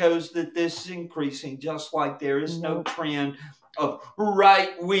 that shows that this is increasing, just like there is no trend of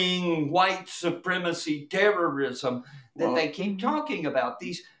right-wing white supremacy terrorism that they keep talking about.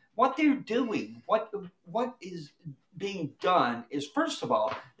 What they're doing, what is being done is, first of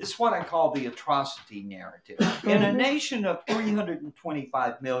all, is what I call the atrocity narrative. In a nation of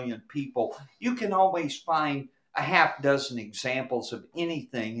 325 million people, you can always find a half dozen examples of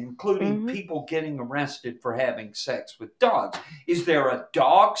anything, including people getting arrested for having sex with dogs. Is there a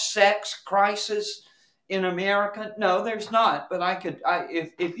dog sex crisis in America? No, there's not. But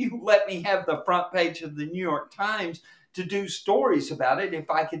if you let me have the front page of the New York Times to do stories about it, if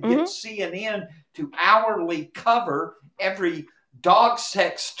I could get CNN to hourly cover every dog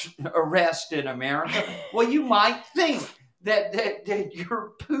sex arrest in America, well, you might think that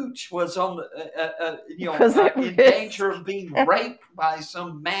your pooch was on in danger of being raped by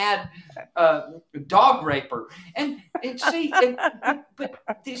some mad dog raper. But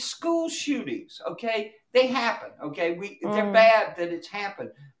these school shootings, okay, they happen. Okay, they're bad that it's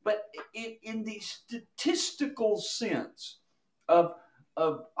happened, but in the statistical sense of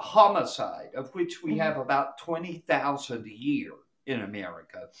homicide, of which we have about 20,000 a year in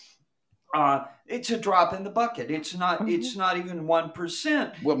America. It's a drop in the bucket. It's not. It's not even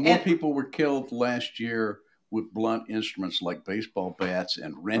 1%. Well, more people were killed last year with blunt instruments like baseball bats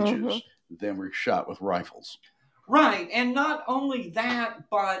and wrenches than were shot with rifles. Right, and not only that,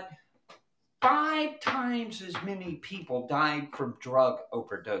 but 5 times as many people died from drug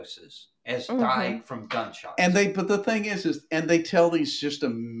overdoses as died from gunshots. But the thing is, and they tell these just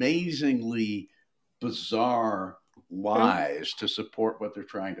amazingly bizarre lies to support what they're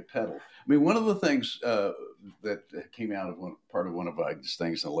trying to peddle. I mean, one of the things that came out of part of one of Biden's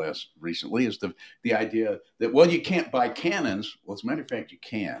things recently is the idea that, well, you can't buy cannons. Well, as a matter of fact, you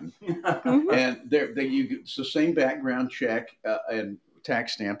can. And it's the same background check and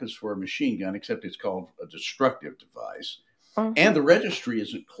tax stamp is for a machine gun, except it's called a destructive device. Mhm. And the registry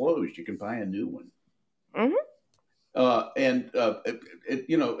isn't closed. You can buy a new one. Mhm. And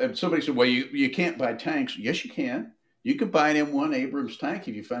somebody said, well, you can't buy tanks. Yes, you can. You can buy an M1 Abrams tank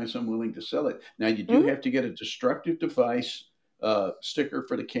if you find someone willing to sell it. Now, you do Mhm. have to get a destructive device sticker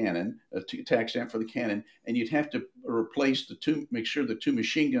for the cannon, a tax stamp for the cannon, and you'd have to make sure the two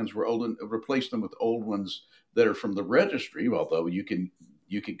machine guns were old and replace them with old ones that are from the registry, although you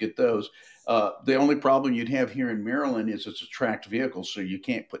could get those. The only problem you'd have here in Maryland is it's a tracked vehicle, so you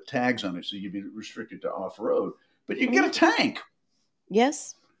can't put tags on it, so you'd be restricted to off-road. But you get a tank.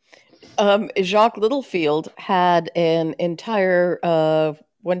 Yes. Jacques Littlefield had an entire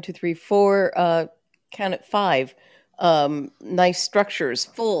 1, 2, 3, 4, count it 5, nice structures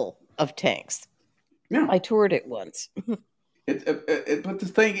full of tanks. Yeah. I toured it once. But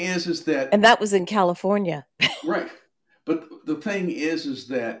the thing is that, And that was in California. right. But the thing is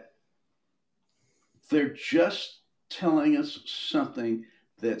that they're just telling us something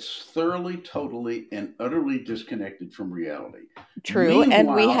that's thoroughly, totally, and utterly disconnected from reality. True.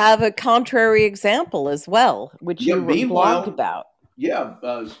 And we have a contrary example as well, which you blogged about. Yeah,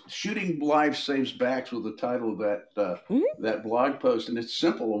 Shooting Lives Saves Backs was the title of that blog post. And it's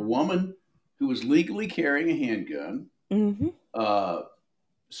simple. A woman who was legally carrying a handgun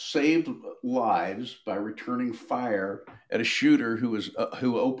saved lives by returning fire at a shooter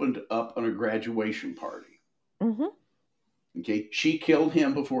who opened up on a graduation party. Mm-hmm. Okay, she killed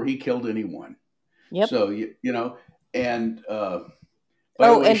him before he killed anyone. Yep. So and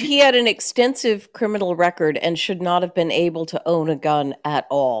he had an extensive criminal record and should not have been able to own a gun at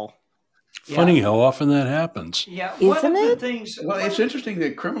all. Funny how often that happens. Yeah, isn't it? It's interesting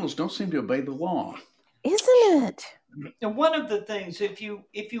that criminals don't seem to obey the law. Isn't it? One of the things, if you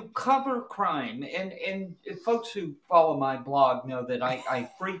cover crime, and folks who follow my blog know that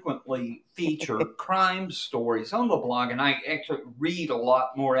I frequently feature crime stories on the blog, and I actually read a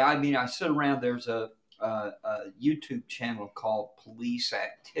lot more. I mean, I sit around. There's a YouTube channel called Police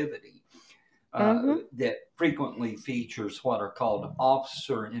Activity that frequently features what are called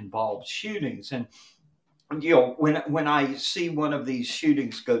officer-involved shootings. And when I see one of these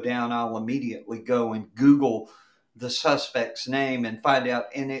shootings go down, I'll immediately go and Google the suspect's name and find out.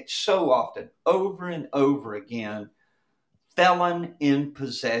 And it's so often, over and over again, felon in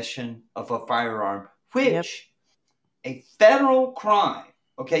possession of a firearm, which a federal crime.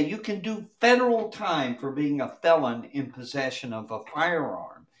 Okay, you can do federal time for being a felon in possession of a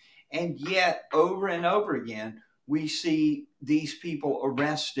firearm. And yet, over and over again, we see these people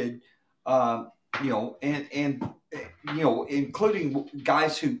arrested, including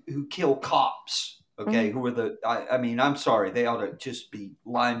guys who kill cops. Okay, who are I'm sorry, they ought to just be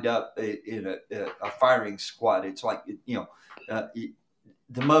lined up in a firing squad. It's like, the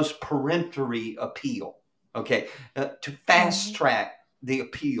most peremptory appeal. Okay, to fast track the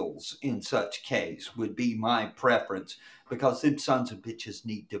appeals in such case would be my preference, because them sons of bitches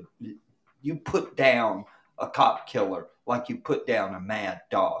need to. You put down a cop killer like you put down a mad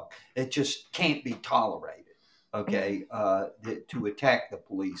dog. It just can't be tolerated. Okay, to attack the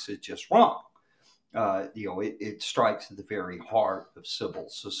police is just wrong. It strikes at the very heart of civil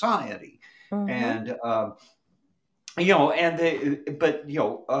society, and but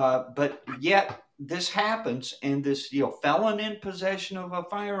yet this happens, and this felon in possession of a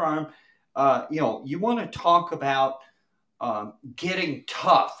firearm. You want to talk about getting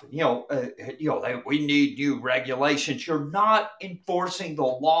tough. We need new regulations. You're not enforcing the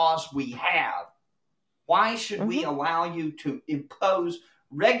laws we have. Why should we allow you to impose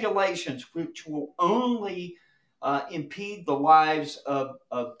regulations which will only impede the lives of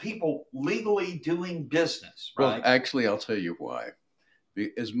people legally doing business? Right? Well, actually, I'll tell you why.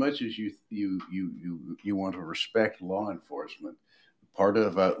 As much as you want to respect law enforcement, part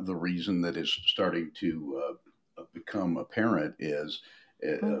of the reason that is starting to become apparent is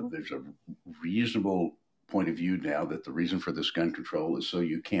there's a reasonable point of view now that the reason for this gun control is so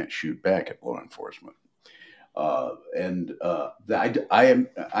you can't shoot back at law enforcement. I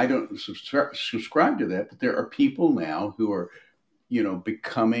don't subscribe to that, but there are people now who are,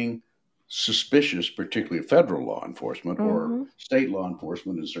 becoming suspicious, particularly federal law enforcement or state law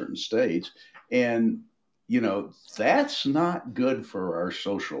enforcement in certain states, and that's not good for our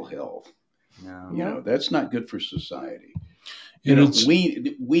social health. No. That's not good for society.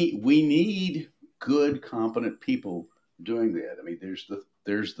 We need good, competent people doing that. I mean, there's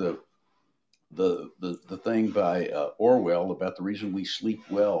the thing by Orwell about the reason we sleep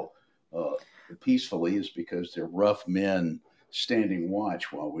well peacefully is because they're rough men standing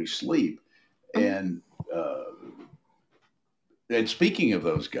watch while we sleep. And And speaking of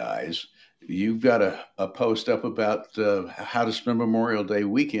those guys, you've got a post up about how to spend Memorial Day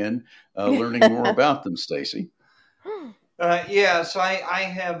weekend, learning more about them, Stacy. Yes, I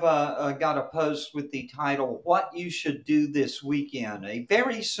have got a post with the title, What You Should Do This Weekend. A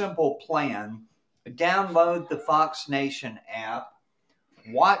very simple plan. Download the Fox Nation app.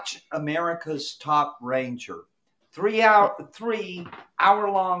 Watch America's Top Ranger. 3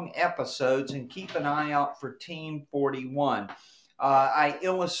 hour long episodes, and keep an eye out for Team 41. I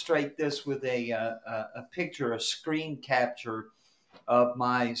illustrate this with a picture, a screen capture of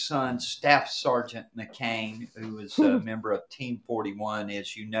my son, Staff Sergeant McCain, who is a member of Team 41,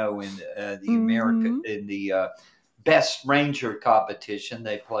 as you know, in the America in the Best Ranger competition.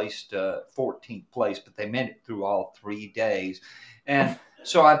 They placed 14th place, but they made it through all 3 days. And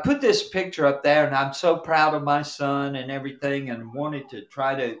so I put this picture up there, and I'm so proud of my son and everything, and wanted to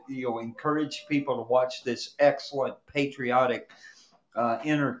try to encourage people to watch this excellent patriotic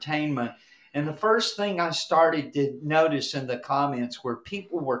entertainment. And the first thing I started to notice in the comments were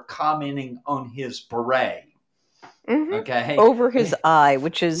people were commenting on his beret. Okay, over his eye,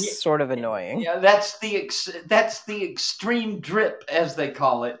 which is sort of annoying. Yeah, that's the extreme drip, as they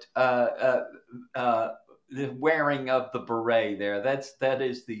call it. The wearing of the beret there. That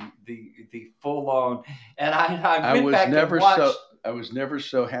is the full on. And I went back and watched. I was never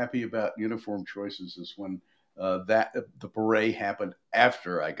so happy about uniform choices as when the beret happened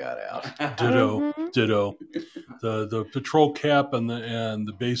after I got out. Ditto. The patrol cap and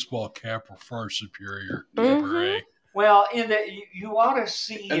the baseball cap were far superior to the beret. Well, you ought to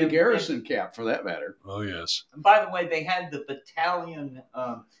see and the garrison cap, for that matter. Oh yes. By the way, they had the battalion.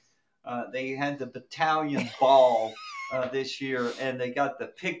 They had the battalion ball this year, and they got the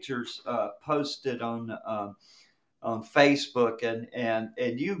pictures posted on Facebook,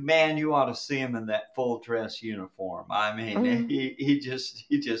 and you ought to see him in that full dress uniform. I mean, he just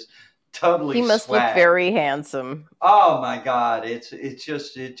totally. He must look very handsome. Oh my God, it's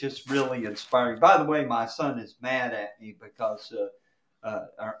just really inspiring. By the way, my son is mad at me because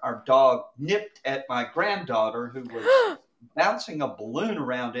our dog nipped at my granddaughter, who was bouncing a balloon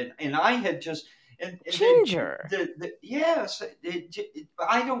around it, and I had just Ginger. Yes,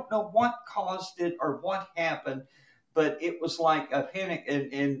 I don't know what caused it or what happened, but it was like a panic.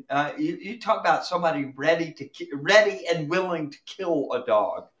 And you talk about somebody ready and willing to kill a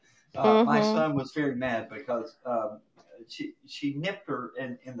dog. My son was very mad because she nipped her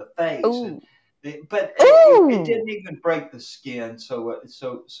in the face, but it didn't even break the skin. So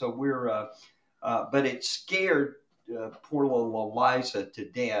we're but it scared poor little Eliza to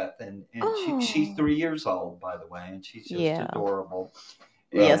death, and she's 3 years old, by the way, and she's just adorable.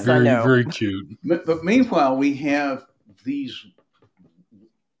 Yes, very, I know. very cute. But meanwhile, we have these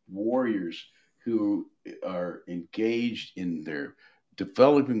warriors who are engaged in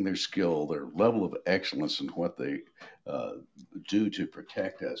developing their skill, their level of excellence in what they do to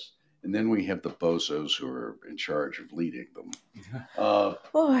protect us. And then we have the bozos who are in charge of leading them. The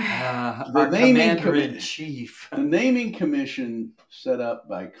commander-in-chief. The naming commission set up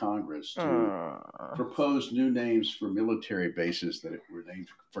by Congress to propose new names for military bases that were named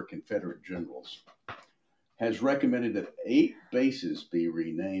for Confederate generals has recommended that 8 bases be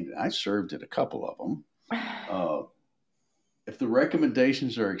renamed. I served at a couple of them. If the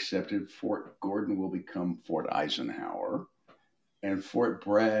recommendations are accepted, Fort Gordon will become Fort Eisenhower, and Fort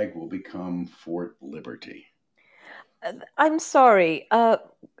Bragg will become Fort Liberty. I'm sorry.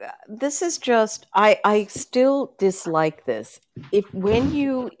 This is just, I still dislike this. When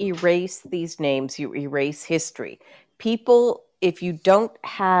you erase these names, you erase history. People, if you don't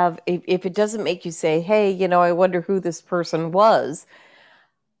have, if it doesn't make you say, hey, I wonder who this person was.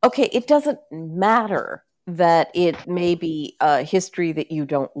 Okay, it doesn't matter that it may be history that you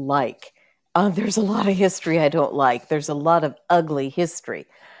don't like. There's a lot of history I don't like. There's a lot of ugly history.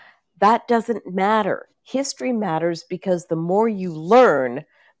 That doesn't matter. History matters because the more you learn,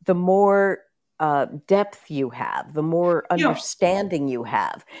 the more depth you have, the more understanding you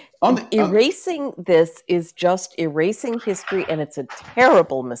have. Erasing this is just erasing history, and it's a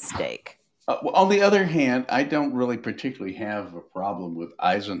terrible mistake. On the other hand, I don't really particularly have a problem with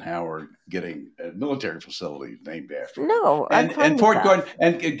Eisenhower getting a military facility named after him. No, and Fort Gordon,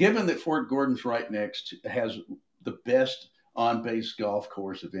 and given that Fort Gordon's right next, has the best on-base golf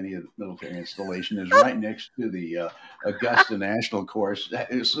course of any military installation, is right next to the Augusta National Course.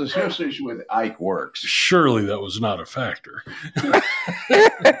 It's association with Ike Works. Surely that was not a factor.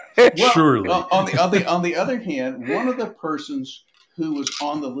 Surely. On the other hand, one of the persons who was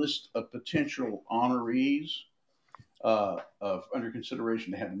on the list of potential honorees under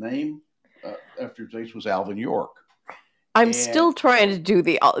consideration to have a name after his age was Alvin York. I'm still trying to do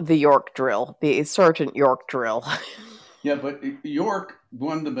the York drill, the Sergeant York drill. Yeah, but York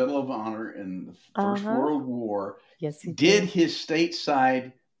won the Medal of Honor in the First World War. Yes, he did did. his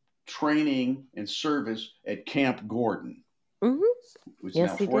stateside training and service at Camp Gordon, which is Yes,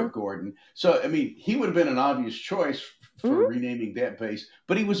 now he Fort did. Gordon. So, I mean, he would have been an obvious choice for renaming that base,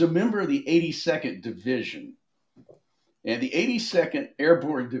 but he was a member of the 82nd Division. And the 82nd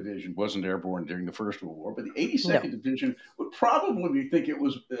Airborne Division wasn't airborne during the First World War, but the 82nd Division would probably think it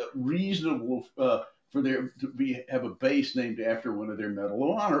was reasonable for there to have a base named after one of their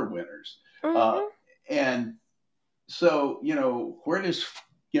Medal of Honor winners. And so, where does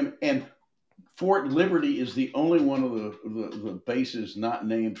and Fort Liberty is the only one of the bases not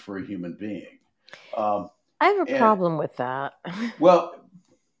named for a human being. I have a problem with that. Well,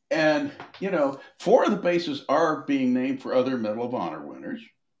 and, 4 of the bases are being named for other Medal of Honor winners,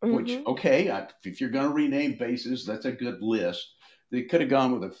 which, okay, if you're going to rename bases, that's a good list. They could have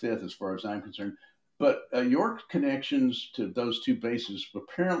gone with a 5th as far as I'm concerned. But York's connections to those 2 bases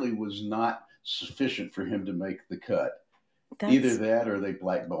apparently was not sufficient for him to make the cut. Either that or they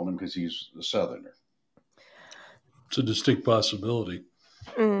blackballed him because he's a Southerner. It's a distinct possibility.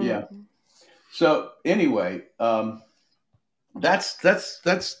 Yeah. So anyway, that's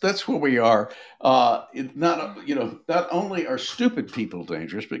where we are. Not only are stupid people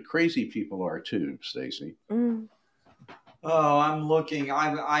dangerous, but crazy people are too, Stacy. Oh, I'm looking.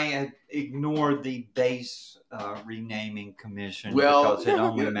 I had ignored the base renaming commission because it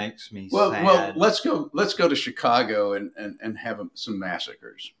only makes me sad. Well, let's go to Chicago and have some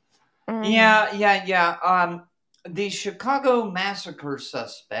massacres. Yeah. The Chicago massacre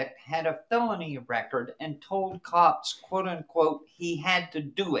suspect had a felony record and told cops, "quote unquote," he had to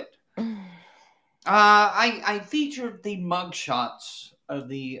do it. I featured the mugshots of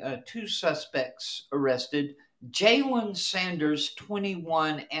the 2 suspects arrested, Jalen Sanders,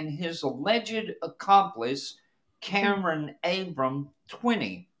 21, and his alleged accomplice, Cameron Abram,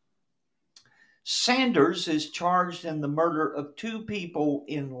 20. Sanders is charged in the murder of 2 people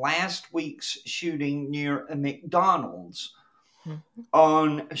in last week's shooting near a McDonald's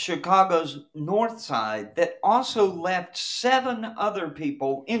on Chicago's north side that also left 7 other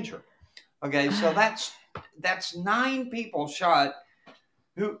people injured. Okay, so that's 9 people shot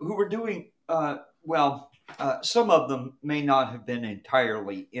who were doing some of them may not have been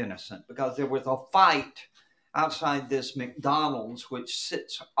entirely innocent because there was a fight outside this McDonald's, which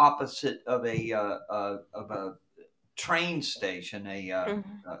sits opposite of a train station,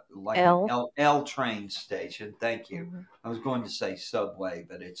 like an L train station. Thank you. I was going to say subway,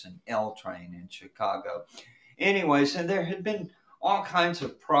 but it's an L train in Chicago. Anyways, and there had been all kinds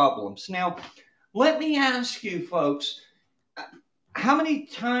of problems. Now, let me ask you folks, how many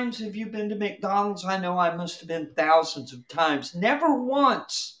times have you been to McDonald's? I know I must have been thousands of times. Never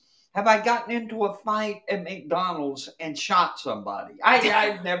once have I gotten into a fight at McDonald's and shot somebody.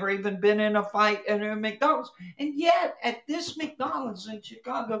 I've never even been in a fight at a McDonald's. And yet, at this McDonald's in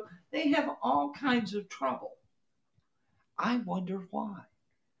Chicago, they have all kinds of trouble. I wonder why.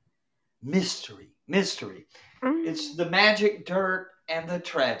 Mystery. It's the magic dirt and the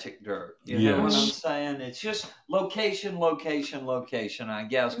tragic dirt. You know what I'm saying? It's just location, I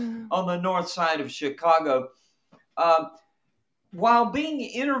guess, on the north side of Chicago. While being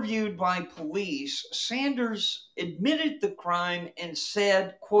interviewed by police, Sanders admitted the crime and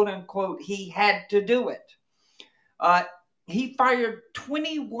said, quote unquote, he had to do it. He fired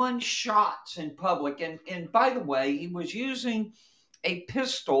 21 shots in public. And by the way, he was using a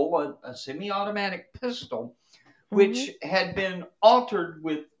pistol, a semi-automatic pistol, which had been altered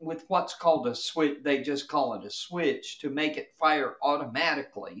with what's called a switch. They just call it a switch to make it fire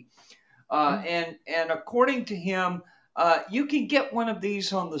automatically. And according to him, you can get one of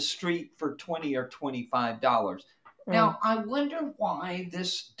these on the street for $20 or $25. Now, I wonder why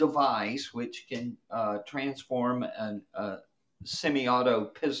this device, which can transform a semi-auto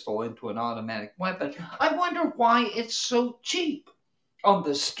pistol into an automatic weapon, I wonder why it's so cheap on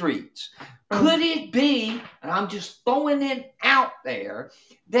the streets. Could it be, and I'm just throwing it out there,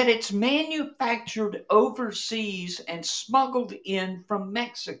 that it's manufactured overseas and smuggled in from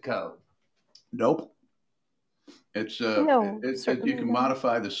Mexico? Nope. It's you can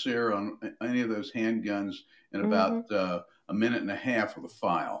modify the sear on any of those handguns in about a minute and a half with a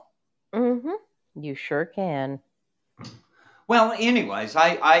file. You sure can. Well, anyways,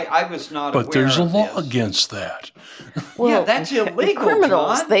 I was not aware of this. But there's a law against that. Well, that's illegal,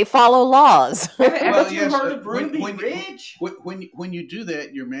 criminals, John. they follow laws. Haven't you heard of Ruby Ridge? When you do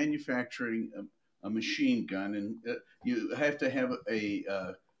that, you're manufacturing a machine gun, and you have to have a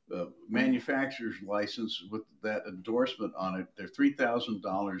manufacturer's license with that endorsement on it. They're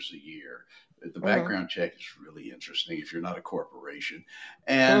 $3,000 a year. The background check is really interesting if you're not a corporation,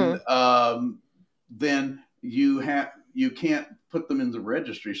 and then you can't put them in the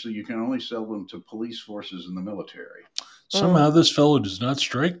registry, so you can only sell them to police forces and the military. Somehow this fellow does not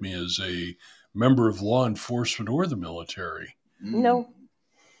strike me as a member of law enforcement or the military. No.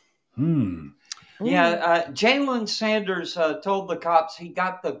 Yeah, Jalen Sanders told the cops he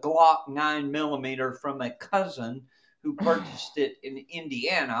got the Glock 9mm from a cousin who purchased it in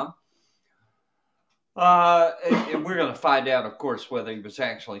Indiana. And we're going to find out, of course, whether he was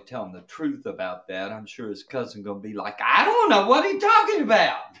actually telling the truth about that. I'm sure his cousin going to be like, I don't know what he's talking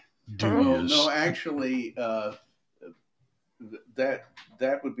about. No, actually,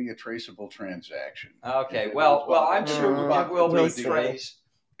 that would be a traceable transaction. Okay, well, I'm sure it will be traced.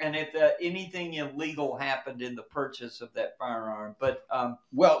 And if anything illegal happened in the purchase of that firearm, but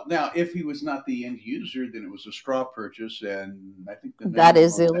well, now if he was not the end user, then it was a straw purchase, and I think that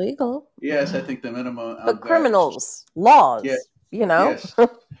is illegal. Yes, I think the minimum. But criminals, laws, you know. Yes,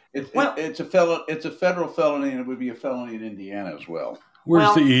 it's a federal felony, and it would be a felony in Indiana as well.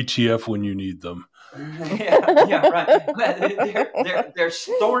 Where's the ATF when you need them? Yeah, right. They're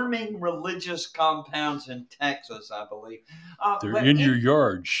storming religious compounds in Texas, I believe. They're in your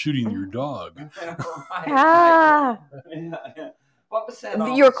yard shooting your dog. Right. What was that?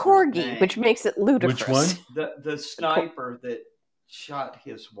 Your corgi, name? Which makes it ludicrous. Which one? The sniper that shot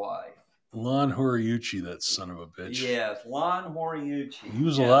his wife. Lon Horiuchi, that son of a bitch. Yes, Lon Horiuchi. He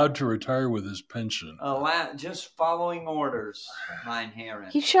was allowed to retire with his pension. Just following orders, mein Herren.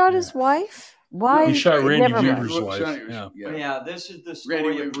 He shot his wife? Why? He shot Randy Weaver's wife. Yeah, this is the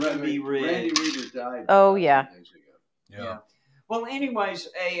story of Ruby Ridge. Randy Weaver died. Oh, yeah. Yeah. Well, anyways,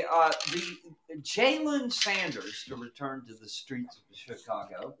 the Jalen Sanders, to return to the streets of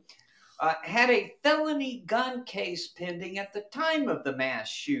Chicago, had a felony gun case pending at the time of the mass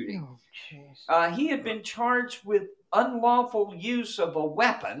shooting. He had been charged with unlawful use of a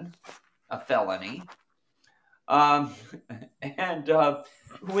weapon, a felony, and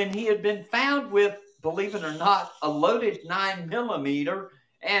when he had been found with, believe it or not, a loaded 9mm,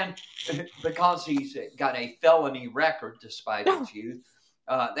 and because he's got a felony record despite his youth,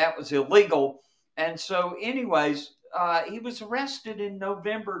 that was illegal. And so anyways, he was arrested in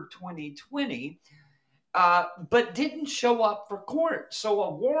November 2020, but didn't show up for court. So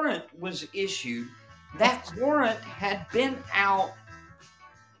a warrant was issued. That warrant had been out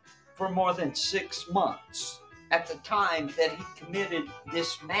for more than 6 months at the time that he committed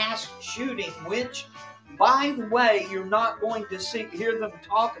this mass shooting, which, by the way, you're not going to hear them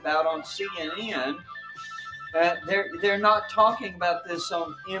talk about on CNN. They're not talking about this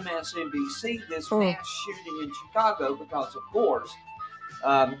on MSNBC, this mass shooting in Chicago, because, of course,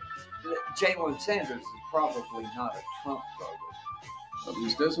 Jalen Sanders is probably not a Trump voter. At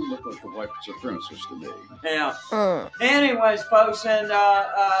least doesn't look like a white supremacist to me. Yeah. Anyways, folks, and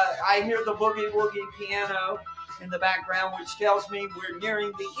I hear the boogie woogie piano in the background, which tells me we're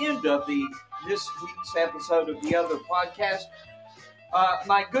nearing the end of this week's episode of the other podcast.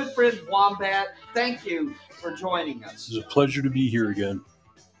 My good friend Wombat, thank you for joining us. It's a pleasure to be here again.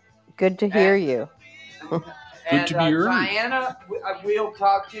 Good to hear you. Good to be heard. Dianna, we'll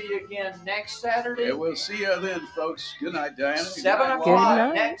talk to you again next Saturday. Yeah, we'll see you then, folks. Good night, Dianna. 7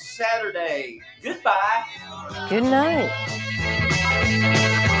 o'clock next Saturday. Goodbye. Good night.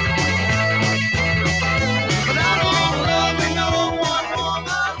 But I don't love me no one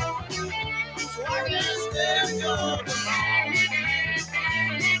woman, so I can still go.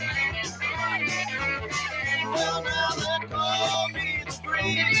 Well, now they call me the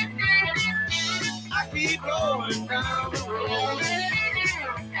breeze. I keep rolling down the road.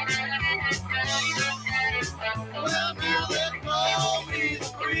 Well, now they call me the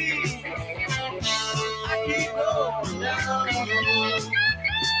breeze. I keep rolling down the road.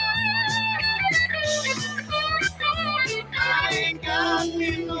 I ain't got me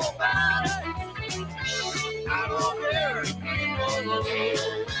nobody. I don't care if people know.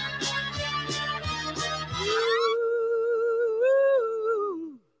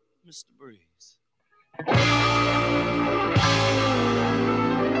 Mr. Breeze.